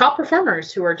top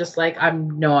performers who are just like,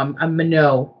 I'm a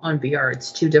no on VR.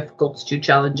 It's too difficult. It's too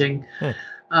challenging.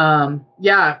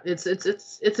 Yeah, it's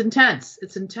intense.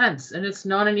 It's intense, and it's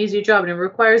not an easy job, and it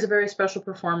requires a very special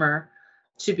performer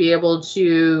to be able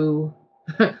to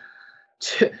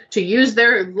to use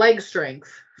their leg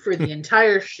strength for the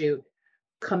entire shoot,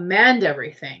 command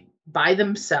everything by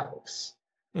themselves,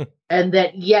 and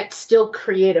that yet still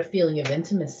create a feeling of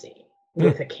intimacy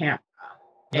with a camera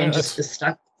and just the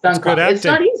stunt. It's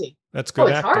not easy. That's good.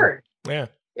 It's hard.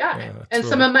 Yeah, and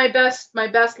some of my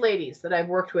best ladies that I've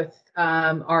worked with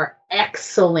are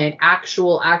excellent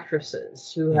actual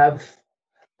actresses who have,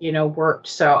 worked.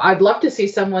 So I'd love to see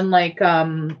someone like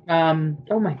oh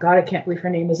my God, I can't believe her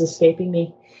name is escaping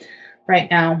me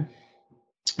right now.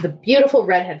 The beautiful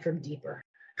redhead from Deeper.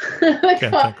 Can't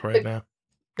think right now.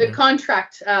 The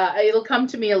contract, it'll come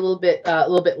to me a little bit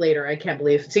later. I can't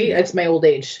believe. See, it's my old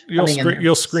age.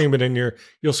 You'll scream it in your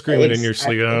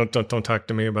sleep. Don't talk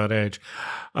to me about age.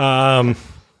 I've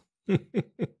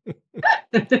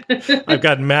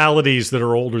got maladies that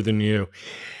are older than you.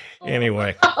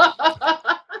 Anyway,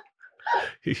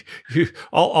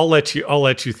 I'll let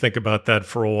you think about that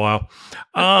for a while.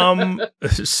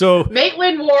 So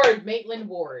Maitland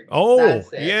Ward. Oh,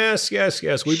 yes.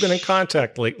 We've been in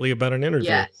contact lately about an interview.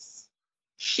 Yes.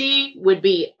 She would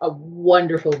be a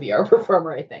wonderful VR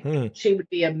performer, I think. She would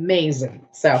be amazing.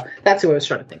 So that's who I was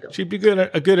trying to think of. She'd be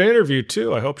a good interview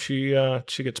too. I hope she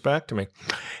gets back to me.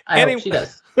 I hope she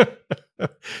does.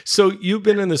 So you've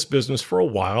been in this business for a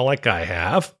while, like I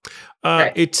have.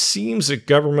 Right. It seems that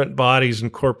government bodies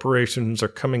and corporations are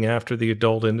coming after the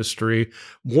adult industry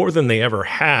more than they ever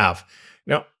have.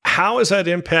 Now, how is that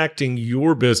impacting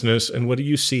your business, and what do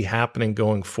you see happening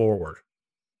going forward?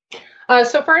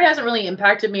 So far, it hasn't really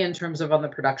impacted me in terms of on the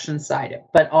production side,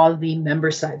 but on the member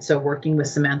side. So working with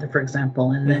Samantha, for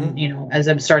example, and then, as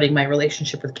I'm starting my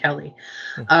relationship with Kelly,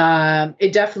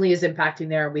 it definitely is impacting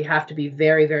there. We have to be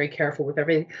very, very careful with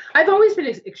everything. I've always been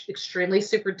extremely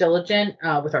super diligent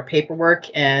with our paperwork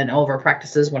and all of our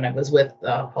practices when I was with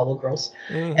Hollow Girls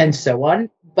and so on.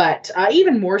 But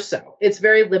even more so, it's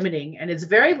very limiting, and it's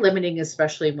very limiting,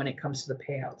 especially when it comes to the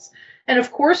payouts. And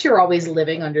of course, you're always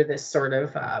living under this sort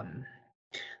of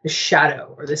the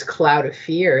shadow or this cloud of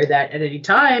fear that at any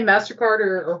time MasterCard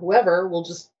or whoever will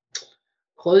just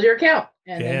close your account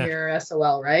and then you're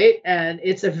SOL, right? And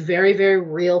it's a very, very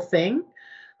real thing.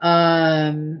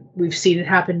 We've seen it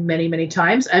happen many, many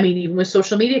times. I mean, even with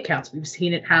social media accounts, we've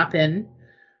seen it happen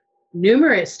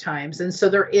numerous times. And so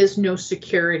there is no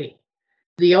security.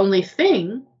 The only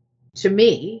thing, to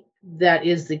me, that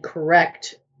is the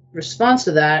correct response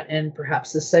to that, and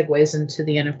perhaps this segues into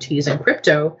the NFTs and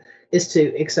crypto, is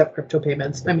to accept crypto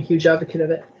payments. I'm a huge advocate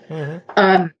of it.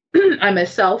 I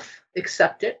myself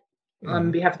accept it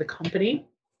on behalf of the company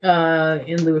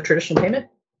in lieu of traditional payment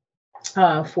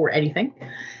for anything.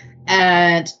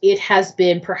 And it has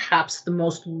been perhaps the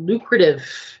most lucrative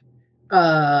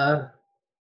method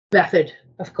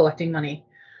of collecting money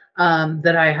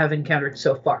that I have encountered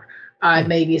so far. I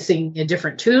may be singing a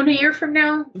different tune a year from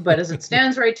now, but as it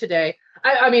stands right today,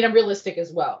 I mean, I'm realistic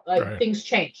as well. Things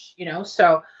change,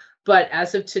 so, but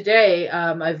as of today,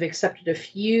 I've accepted a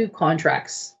few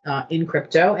contracts in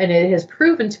crypto, and it has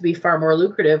proven to be far more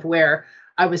lucrative, where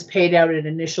I was paid out an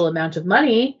initial amount of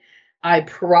money. I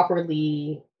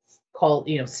properly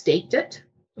staked it,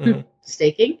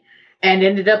 staking. and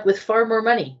ended up with far more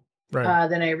money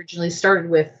than I originally started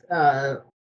with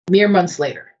mere months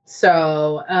later.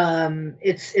 So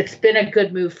it's been a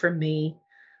good move for me.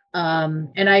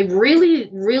 And I really,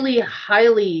 really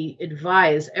highly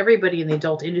advise everybody in the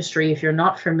adult industry, if you're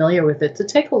not familiar with it, to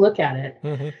take a look at it.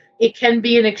 Mm-hmm. It can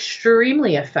be an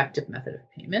extremely effective method of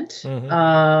payment.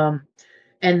 Mm-hmm.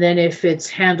 And then if it's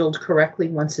handled correctly,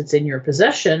 once it's in your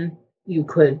possession, you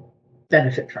could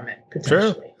benefit from it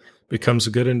potentially. Sure. Becomes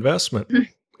a good investment.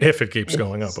 If it keeps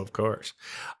going up, of course.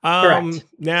 Correct.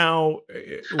 Now,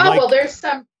 well, there's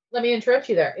some. Let me interrupt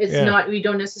you there. It's not. We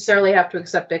don't necessarily have to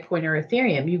accept Bitcoin or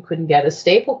Ethereum. You can get a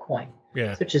stable coin,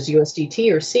 such as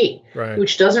USDT or C,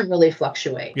 which doesn't really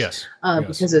fluctuate. Yes.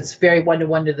 Because it's very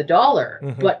 1-to-1 to the dollar.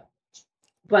 Mm-hmm.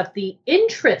 But the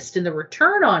interest and the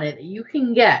return on it that you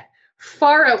can get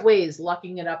far outweighs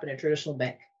locking it up in a traditional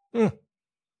bank. Mm.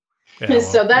 Yeah,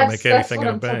 so that's make anything in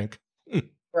a bank.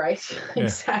 Right. Yeah.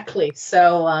 Exactly.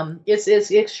 So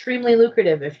it's extremely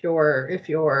lucrative if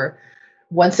you're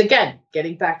once again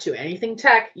getting back to anything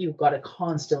tech, you've got to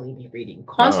constantly be reading,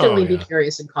 constantly be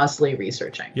curious, and constantly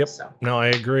researching. Yep. So. No, I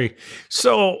agree.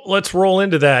 So let's roll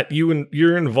into that.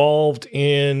 You're involved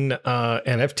in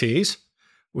NFTs,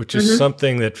 which is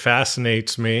something that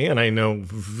fascinates me, and I know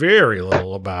very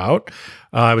little about.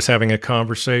 I was having a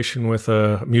conversation with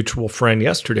a mutual friend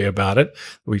yesterday about it.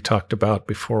 We talked about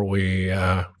before we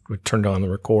turned on the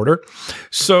recorder.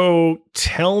 So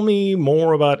tell me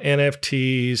more about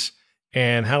NFTs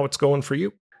and how it's going for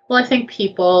you. Well, I think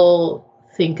people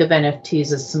think of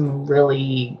NFTs as some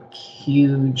really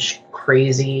huge,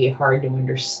 crazy, hard to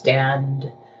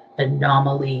understand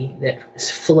anomaly that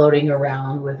is floating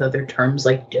around with other terms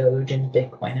like Doge and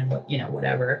Bitcoin and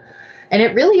whatever. And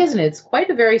it really isn't. It's quite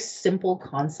a very simple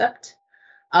concept.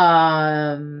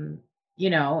 And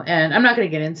I'm not going to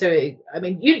get into it. I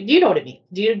mean, you know what it means.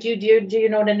 Do you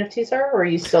know what NFTs are, or are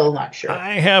you still not sure?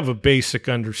 I have a basic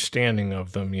understanding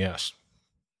of them, yes.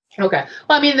 Okay.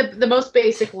 Well, I mean, the most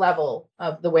basic level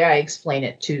of the way I explain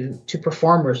it to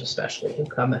performers, especially who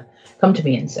come to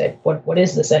me and say, what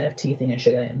is this NFT thing I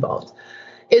should get involved?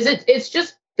 It's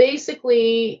just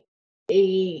basically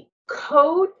a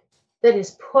code that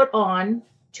is put on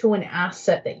to an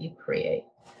asset that you create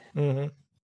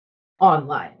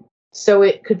online. So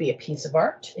it could be a piece of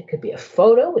art, it could be a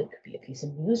photo, it could be a piece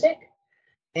of music.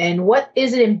 And what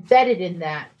is embedded in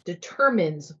that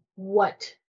determines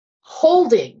what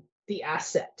holding the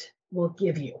asset will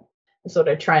give you. That's what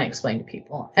I try and explain to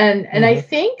people. And I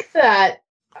think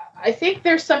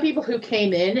there's some people who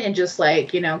came in and just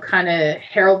kind of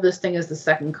herald this thing as the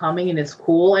second coming, and it's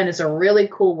cool, and it's a really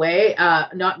cool way.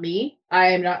 Not me. I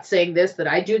am not saying that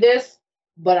I do this,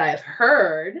 but I've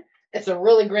heard it's a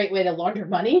really great way to launder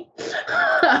money.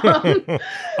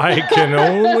 I can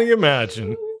only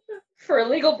imagine. For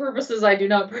legal purposes, I do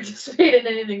not participate in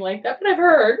anything like that, but I've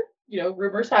heard.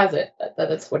 Rumors has it that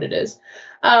that's what it is.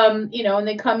 And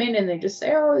they come in and they just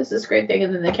say, oh, this is a great thing.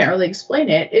 And then they can't really explain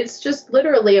it. It's just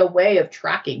literally a way of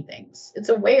tracking things. It's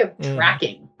a way of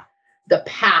tracking the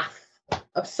path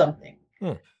of something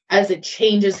as it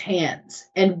changes hands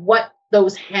and what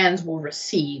those hands will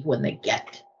receive when they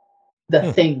get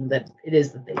the thing that it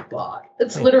is that they bought.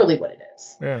 That's literally what it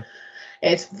is. Yeah.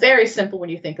 It's very simple when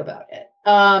you think about it.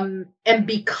 And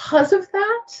because of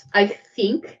that, I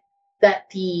think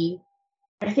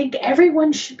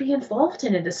everyone should be involved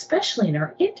in it, especially in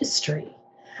our industry,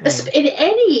 in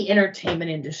any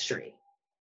entertainment industry.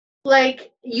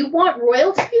 Like, you want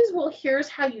royalties? Well, here's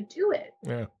how you do it.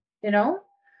 Yeah.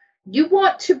 You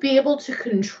want to be able to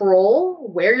control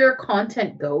where your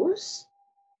content goes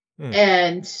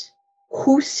and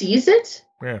who sees it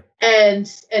and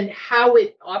how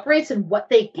it operates and what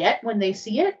they get when they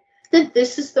see it, then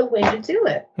this is the way to do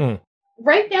it.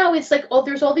 Right now, it's like,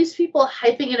 there's all these people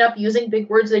hyping it up, using big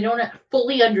words. They don't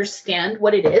fully understand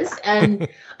what it is. And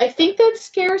I think that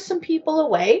scares some people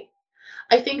away.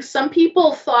 I think some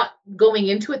people thought going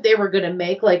into it, they were going to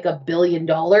make like $1 billion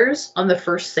on the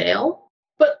first sale.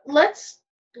 But let's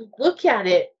look at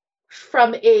it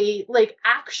from a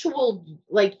actual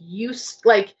use,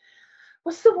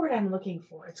 what's the word I'm looking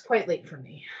for? It's quite late for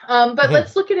me. But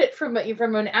let's look at it from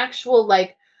an actual,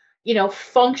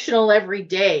 functional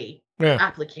everyday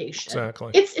application.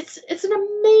 Exactly. It's an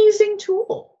amazing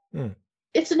tool.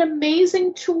 It's an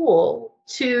amazing tool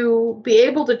to be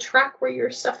able to track where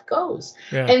your stuff goes.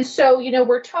 Yeah. And so,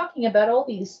 we're talking about all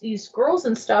these girls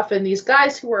and stuff and these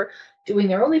guys who are doing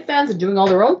their OnlyFans and doing all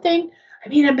their own thing. I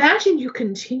mean, imagine you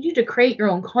continue to create your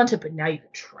own content, but now you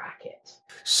can track it.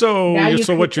 So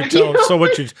what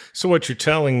you're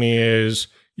telling me is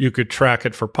you could track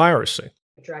it for piracy. You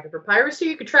could track it for piracy.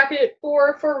 You could track it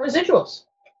for residuals.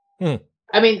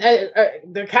 I mean,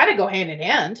 they kind of go hand in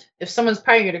hand. If someone's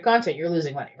paying you to content, you're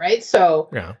losing money, right? So,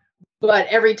 Yeah. But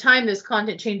every time this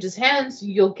content changes hands,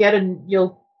 you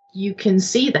can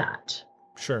see that.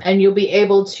 Sure. And you'll be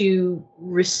able to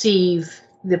receive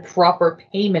the proper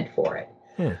payment for it.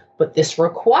 But this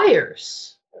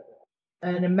requires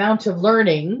an amount of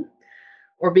learning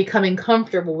or becoming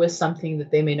comfortable with something that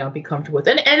they may not be comfortable with.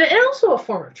 And also a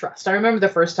form of trust. I remember the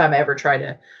first time I ever tried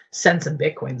to send some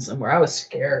Bitcoin somewhere. I was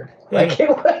scared. Like it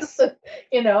was,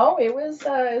 it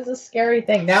was a scary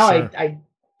thing. Now I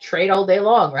trade all day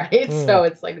long, right? So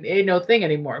it's like, it ain't no thing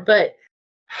anymore. But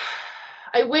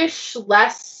I wish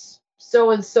less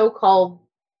so-called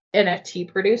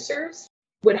NFT producers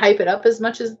would hype it up as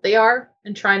much as they are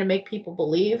and trying to make people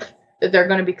believe that they're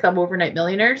going to become overnight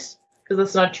millionaires, because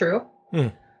that's not true.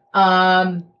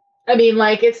 I mean,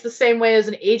 like, it's the same way as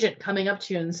an agent coming up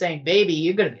to you and saying, baby,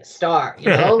 you're going to be a star,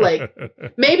 like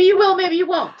maybe you will, maybe you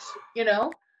won't,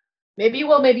 maybe you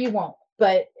will, maybe you won't.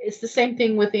 But it's the same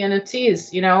thing with the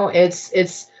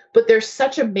NFTs, but there's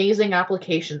such amazing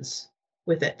applications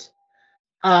with it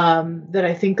that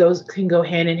I think can go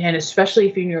hand in hand, especially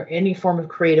if you're in any form of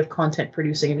creative content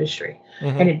producing industry.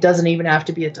 And it doesn't even have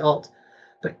to be adult.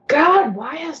 But God,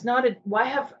 why has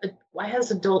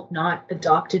adult not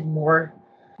adopted more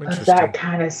of that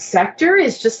kind of sector?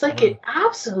 It's just like it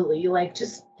absolutely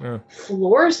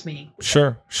floors me.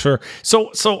 Sure.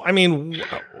 So I mean,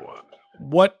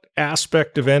 what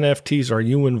aspect of NFTs are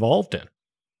you involved in?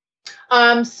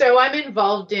 So I'm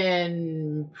involved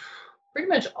in pretty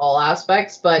much all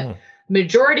aspects, but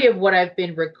majority of what I've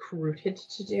been recruited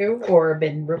to do or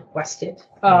been requested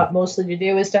mostly to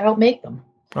do is to help make them.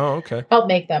 Oh, okay. Help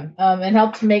make them and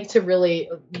help to make to really,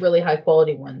 really high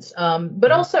quality ones.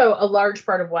 But also a large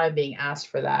part of why I'm being asked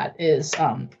for that is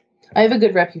I have a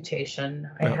good reputation.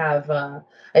 I have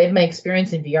my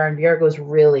experience in VR, and VR goes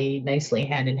really nicely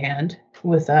hand in hand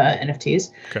with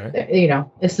NFTs. Okay.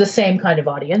 It's the same kind of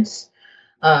audience.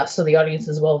 So the audience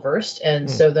is well versed,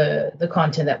 and so the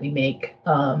content that we make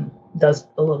does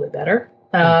a little bit better.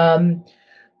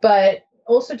 But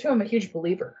also too, I'm a huge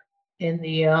believer in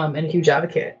the and a huge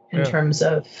advocate in terms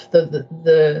of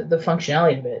the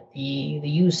functionality of it, the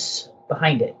use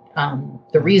behind it,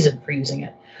 the reason for using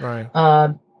it. Right.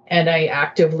 And I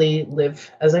actively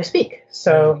live as I speak.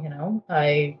 So,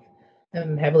 I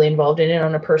am heavily involved in it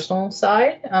on a personal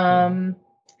side.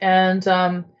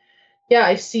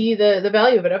 I see the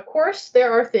value of it. Of course,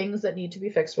 there are things that need to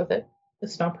be fixed with it.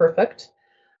 It's not perfect.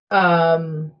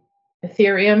 Ethereum,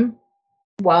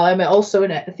 while I'm also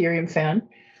an Ethereum fan,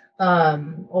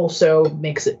 also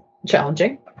makes it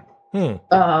challenging. It's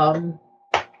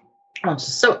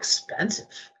just so expensive.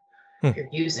 If you're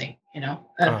using,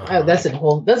 that's a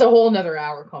whole another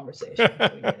hour conversation.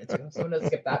 So let's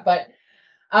skip that. But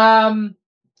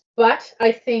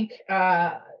I think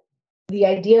the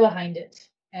idea behind it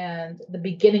and the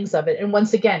beginnings of it, and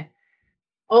once again,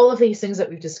 all of these things that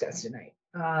we've discussed tonight,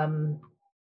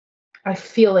 I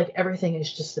feel like everything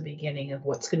is just the beginning of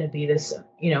what's going to be this,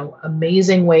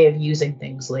 amazing way of using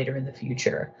things later in the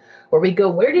future, where we go,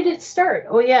 where did it start?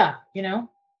 Oh yeah,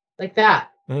 like that.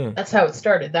 That's how it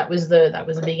started. That was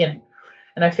the beginning.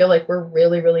 And I feel like we're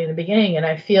really, really in the beginning. And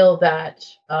I feel that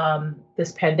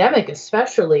this pandemic,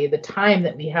 especially the time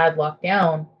that we had locked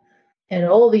down and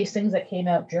all these things that came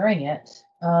out during it,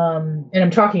 and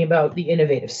I'm talking about the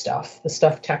innovative stuff, the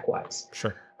stuff tech-wise.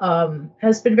 Sure.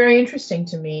 Has been very interesting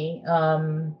to me.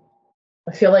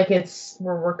 I feel like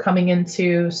we're coming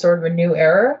into sort of a new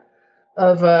era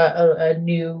of a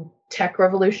new tech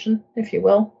revolution, if you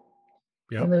will.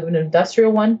 Yep. We live in an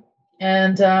industrial one,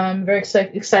 and I'm very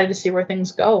excited to see where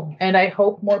things go. And I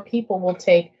hope more people will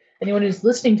take anyone who's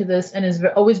listening to this and has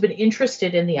always been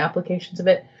interested in the applications of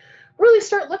it, really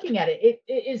start looking at it. It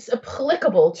is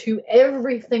applicable to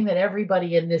everything that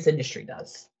everybody in this industry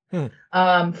does.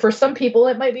 For some people,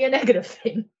 it might be a negative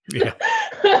thing. Yeah.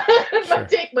 It might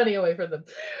take money away from them.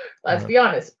 Let's be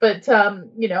honest. But,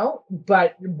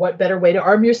 but what better way to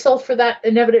arm yourself for that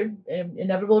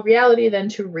inevitable reality than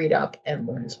to read up and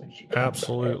learn as much as you can.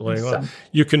 Absolutely. Well,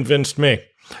 you convinced me.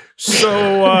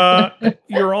 So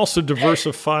you're also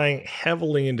diversifying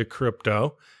heavily into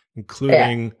crypto,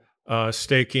 including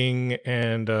staking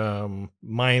and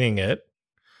mining it.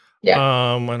 Yeah.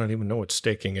 I don't even know what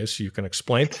staking is, so you can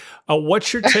explain.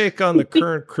 What's your take on the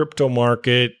current crypto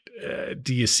market?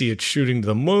 Do you see it shooting to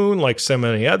the moon like so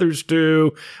many others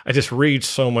do? I just read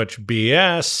so much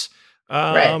BS.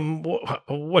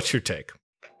 What's your take?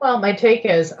 Well, my take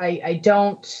is I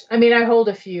hold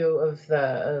a few of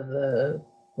the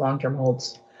long-term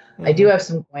holds. I do have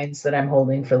some coins that I'm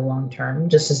holding for the long term,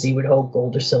 just as you would hold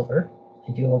gold or silver.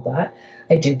 I do hold that.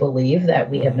 I do believe that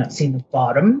we have not seen the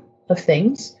bottom of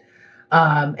things.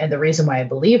 And the reason why I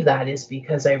believe that is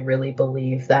because I really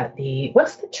believe that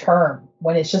what's the term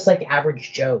when it's just like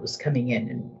average Joes coming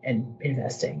in and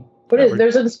investing?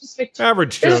 There's a specific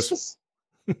average Joes.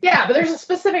 Yeah, but there's a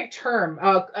specific term.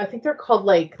 I think they're called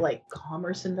like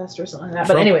commerce investors, something like that.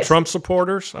 But anyways, Trump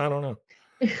supporters. I don't know.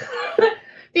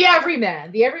 the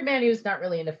everyman who's not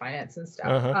really into finance and stuff.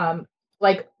 Uh-huh.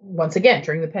 Like once again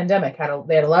during the pandemic,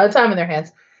 they had a lot of time in their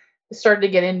hands. Started to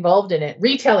get involved in it.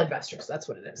 Retail investors, that's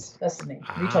what it is. That's the name.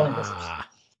 Retail investors.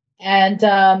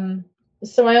 And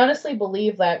so I honestly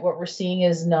believe that what we're seeing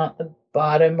is not the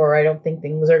bottom, or I don't think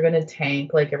things are going to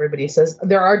tank like everybody says.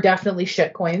 There are definitely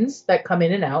shit coins that come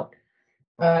in and out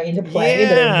into play.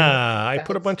 Yeah, I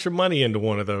put a bunch of money into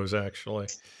one of those actually.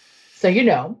 So you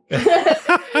know.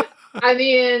 I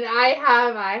mean,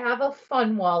 I have a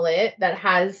fun wallet that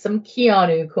has some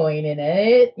Keanu coin in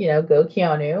it, go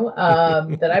Keanu,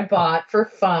 that I bought for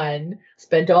fun,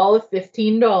 spent all of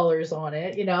 $15 on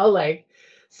it,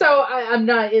 so I'm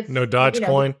not, it's no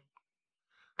Dogecoin.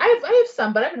 I have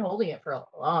some, but I've been holding it for a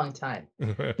long time.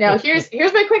 Now here's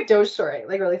my quick Doge story,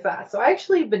 like really fast. So I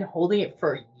actually have been holding it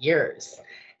for years,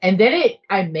 and then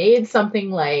I made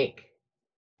something like,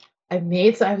 I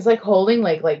was like holding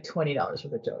like $20 worth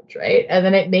of Doge, right? And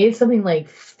then it made something like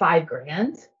 $5,000. I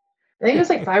think it was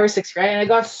like $5,000 or $6,000. And I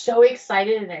got so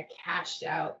excited and I cashed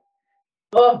out.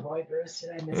 Oh boy, Bruce,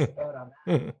 did I miss the boat on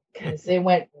that? Because they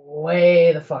went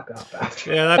way the fuck up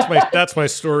after. Yeah, that's my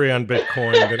story on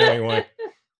Bitcoin. But anyway.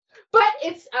 But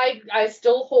I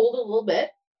still hold a little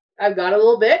bit. I've got a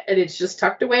little bit, and it's just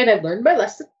tucked away, and I've learned my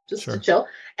lesson just to chill.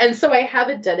 And so I have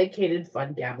a dedicated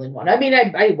fun gambling one. I mean,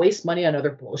 I waste money on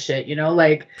other bullshit,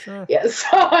 Sure. Yeah. So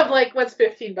I'm like, what's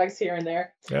 $15 here and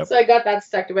there? Yep. So I got that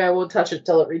stuck away. I won't touch it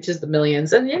till it reaches the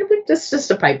millions. And it's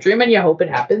just a pipe dream, and you hope it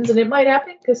happens, and it might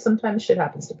happen because sometimes shit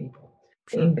happens to people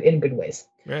in good ways.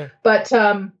 Yeah. But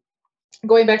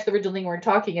going back to the original thing we're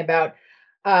talking about,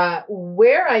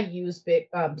 where I use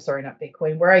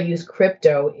where I use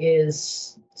crypto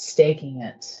is staking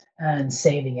it and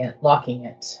saving it, locking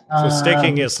it. So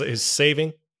staking is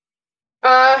saving?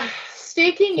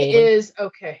 Staking is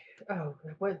okay. Oh,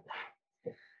 what?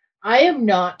 I do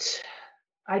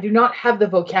not have the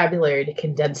vocabulary to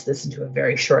condense this into a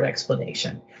very short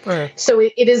explanation. Right. So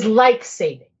it is like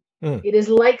saving. Mm. It is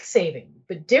like saving,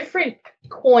 but different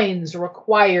coins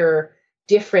require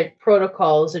different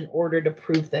protocols in order to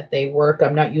prove that they work.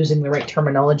 I'm not using the right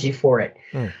terminology for it.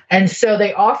 Mm. And so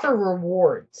they offer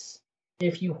rewards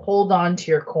if you hold on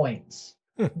to your coins.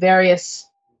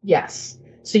 Yes.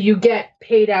 So you get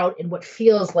paid out in what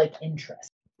feels like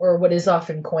interest, or what is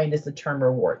often coined as the term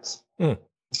rewards. Mm.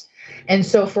 And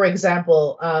so, for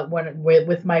example,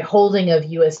 with my holding of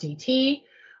USDT,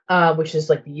 which is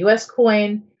like the US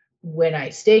coin, when I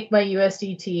stake my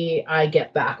USDT, I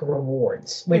get back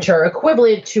rewards, which are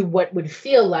equivalent to what would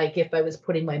feel like if I was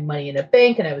putting my money in a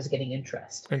bank and I was getting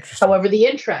interest. However, the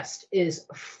interest is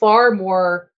far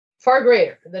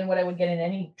greater than what I would get in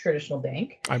any traditional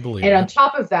bank. I believe. And on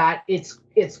top of that, is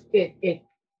the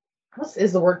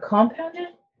word compounded?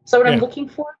 Is that what I'm looking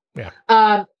for? Yeah.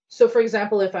 So for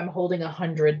example, if I'm holding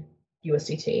 100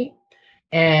 USDT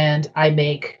and I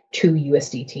make 2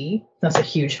 USDT, that's a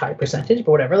huge high percentage,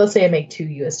 but whatever. Let's say I make 2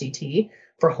 USDT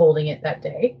for holding it that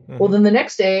day. Mm-hmm. Well, then the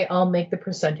next day I'll make the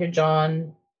percentage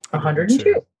on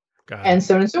 102. And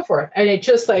so on and so forth. And it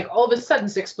just like all of a sudden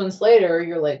 6 months later,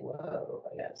 you're like, whoa,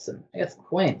 I got some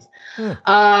coins.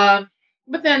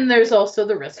 But then there's also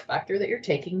the risk factor that you're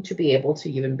taking to be able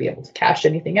to cash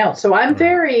anything else. So I'm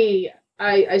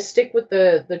I stick with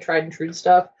the tried and true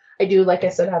stuff. I do, like I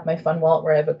said, have my fun wallet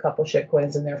where I have a couple shit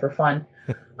coins in there for fun.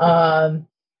 I'm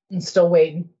still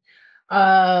waiting.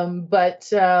 But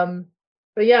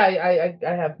yeah,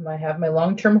 I have my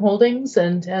long-term holdings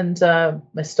and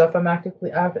my stuff I'm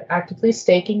actively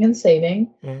staking and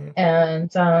saving. Mm-hmm.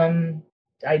 And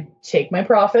I take my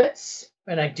profits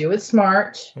and I do it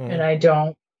smart. Mm-hmm. And I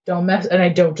don't mess, and I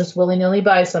don't just willy-nilly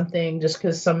buy something just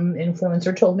because some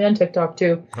influencer told me on TikTok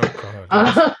to. Oh,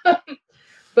 God, yes.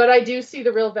 But I do see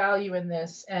the real value in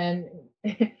this, and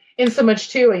in so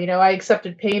much too, I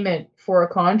accepted payment for a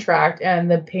contract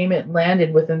and the payment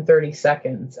landed within 30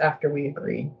 seconds after we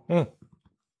agreed.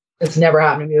 It's never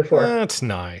happened to me before. That's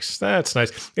nice.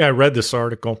 Yeah, I read this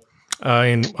article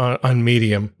on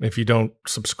Medium. If you don't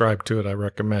subscribe to it, I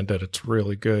recommend it. It's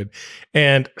really good.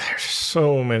 And there's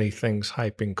so many things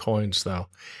hyping coins though,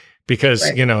 because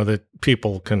that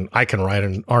I can write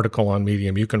an article on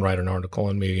Medium. You can write an article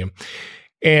on Medium.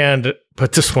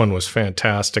 But this one was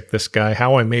fantastic. This guy,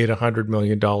 how I made $100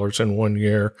 million in 1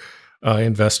 year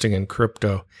investing in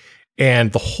crypto.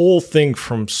 And the whole thing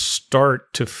from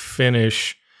start to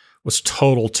finish was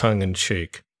total tongue in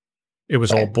cheek. It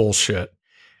was all bullshit.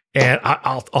 And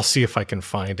I'll see if I can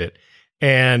find it.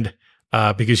 And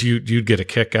because you'd get a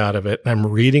kick out of it. And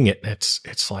I'm reading it, and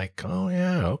it's like, oh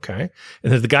yeah, okay.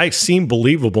 And then the guy seemed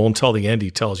believable until the end.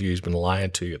 He tells you he's been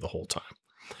lying to you the whole time.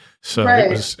 So it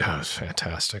was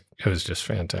fantastic. It was just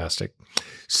fantastic.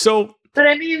 So, but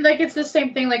I mean, like, it's the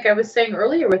same thing. Like I was saying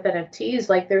earlier with NFTs,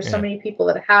 like there's so many people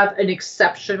that have an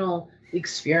exceptional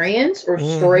experience or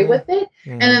story with it,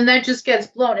 and then that just gets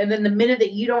blown. And then the minute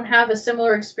that you don't have a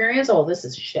similar experience, oh, this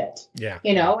is shit. Yeah,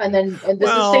 you know. And then this is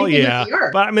the same thing with the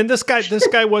art. But I mean, this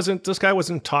guy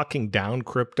wasn't talking down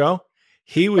crypto.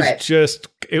 He was just.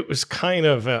 It was kind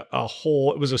of a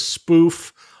whole. It was a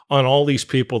spoof on all these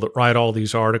people that write all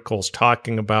these articles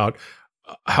talking about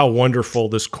how wonderful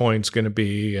this coin's going to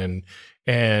be, and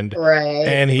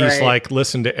he's like,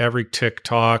 listen to every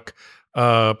TikTok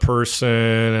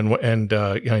person and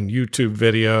YouTube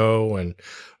video, and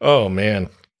oh man,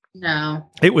 no,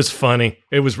 it was funny.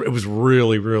 It was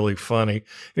really, really funny. And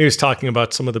he was talking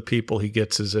about some of the people he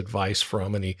gets his advice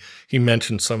from, and he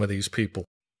mentioned some of these people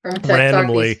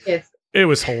randomly. It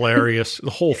was hilarious. The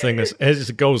whole thing is, as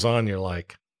it goes on, you're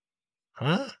like,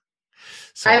 huh?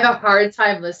 So, I have a hard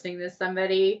time listening to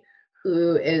somebody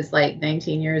who is like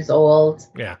 19 years old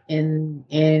in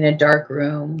a dark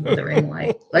room with a ring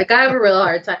light. Like, I have a real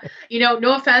hard time. You know,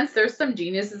 no offense, there's some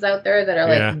geniuses out there that are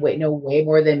like way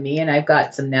more than me, and I've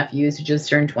got some nephews who just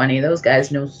turned 20. Those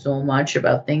guys know so much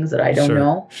about things that I don't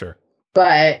know. Sure.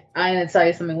 But I'm gonna tell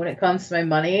you something. When it comes to my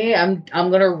money, I'm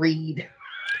gonna read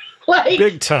like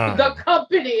big time the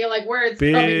company, like where it's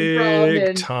coming from.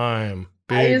 Big time.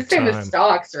 It's the same with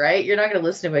stocks, right? You're not going to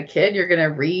listen to a kid. You're going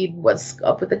to read what's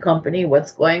up with the company,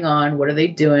 what's going on, what are they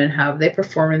doing, how have they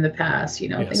performed in the past, you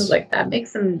know, things like that. Make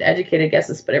some educated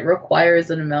guesses, but it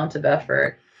requires an amount of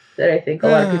effort that I think a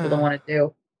lot of people don't want to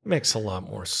do. Makes a lot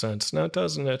more sense now,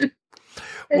 doesn't it?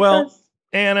 Well, does.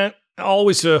 Anna,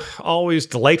 always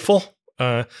delightful.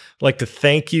 Like to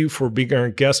thank you for being our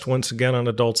guest once again on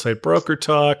Adult Site Broker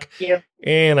Talk. Thank you.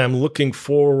 And I'm looking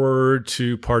forward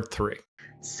to part 3.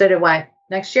 So do I.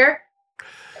 Next year?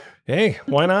 Hey,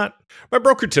 why not? My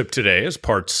broker tip today is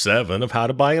part 7 of how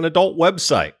to buy an adult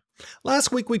website.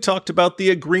 Last week we talked about the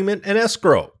agreement and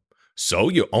escrow. So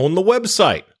you own the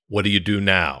website. What do you do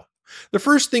now? The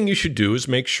first thing you should do is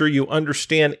make sure you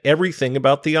understand everything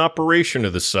about the operation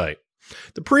of the site.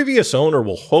 The previous owner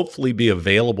will hopefully be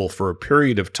available for a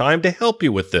period of time to help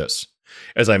you with this.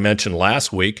 As I mentioned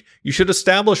last week, you should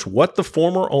establish what the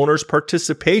former owner's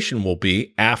participation will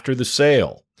be after the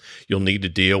sale. You'll need to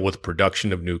deal with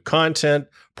production of new content,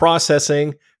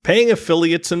 processing, paying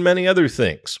affiliates, and many other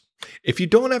things. If you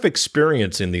don't have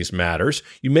experience in these matters,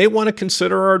 you may want to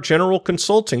consider our general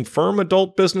consulting firm,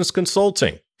 Adult Business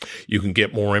Consulting. You can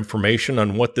get more information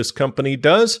on what this company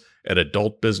does at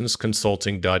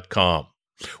adultbusinessconsulting.com.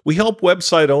 We help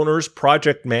website owners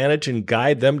project manage and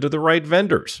guide them to the right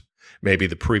vendors. Maybe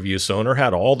the previous owner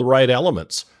had all the right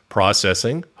elements: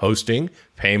 processing, hosting,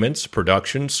 payments,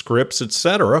 production, scripts,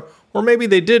 etc., or maybe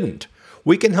they didn't.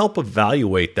 We can help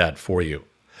evaluate that for you.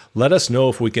 Let us know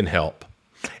if we can help.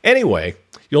 Anyway,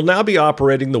 you'll now be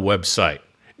operating the website.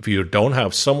 If you don't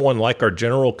have someone like our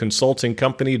general consulting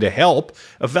company to help,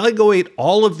 evaluate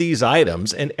all of these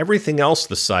items and everything else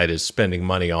the site is spending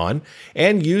money on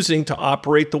and using to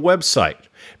operate the website.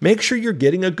 Make sure you're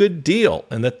getting a good deal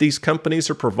and that these companies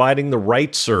are providing the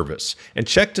right service, and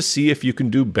check to see if you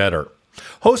can do better.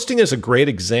 Hosting is a great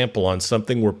example on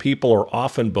something where people are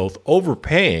often both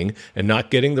overpaying and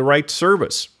not getting the right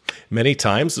service. Many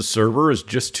times the server is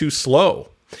just too slow.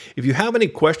 If you have any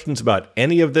questions about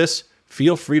any of this,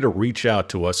 feel free to reach out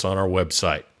to us on our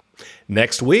website.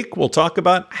 Next week, we'll talk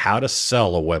about how to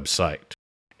sell a website.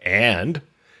 And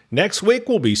next week,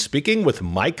 we'll be speaking with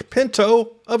Mike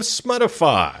Pinto of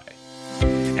Smuttify.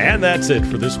 And that's it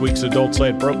for this week's Adult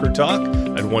Site Broker Talk.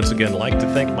 I'd once again like to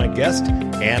thank my guest,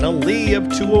 Anna Lee of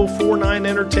 2049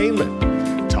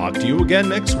 Entertainment. Talk to you again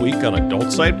next week on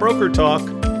Adult Site Broker Talk.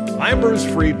 I'm Bruce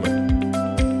Friedman.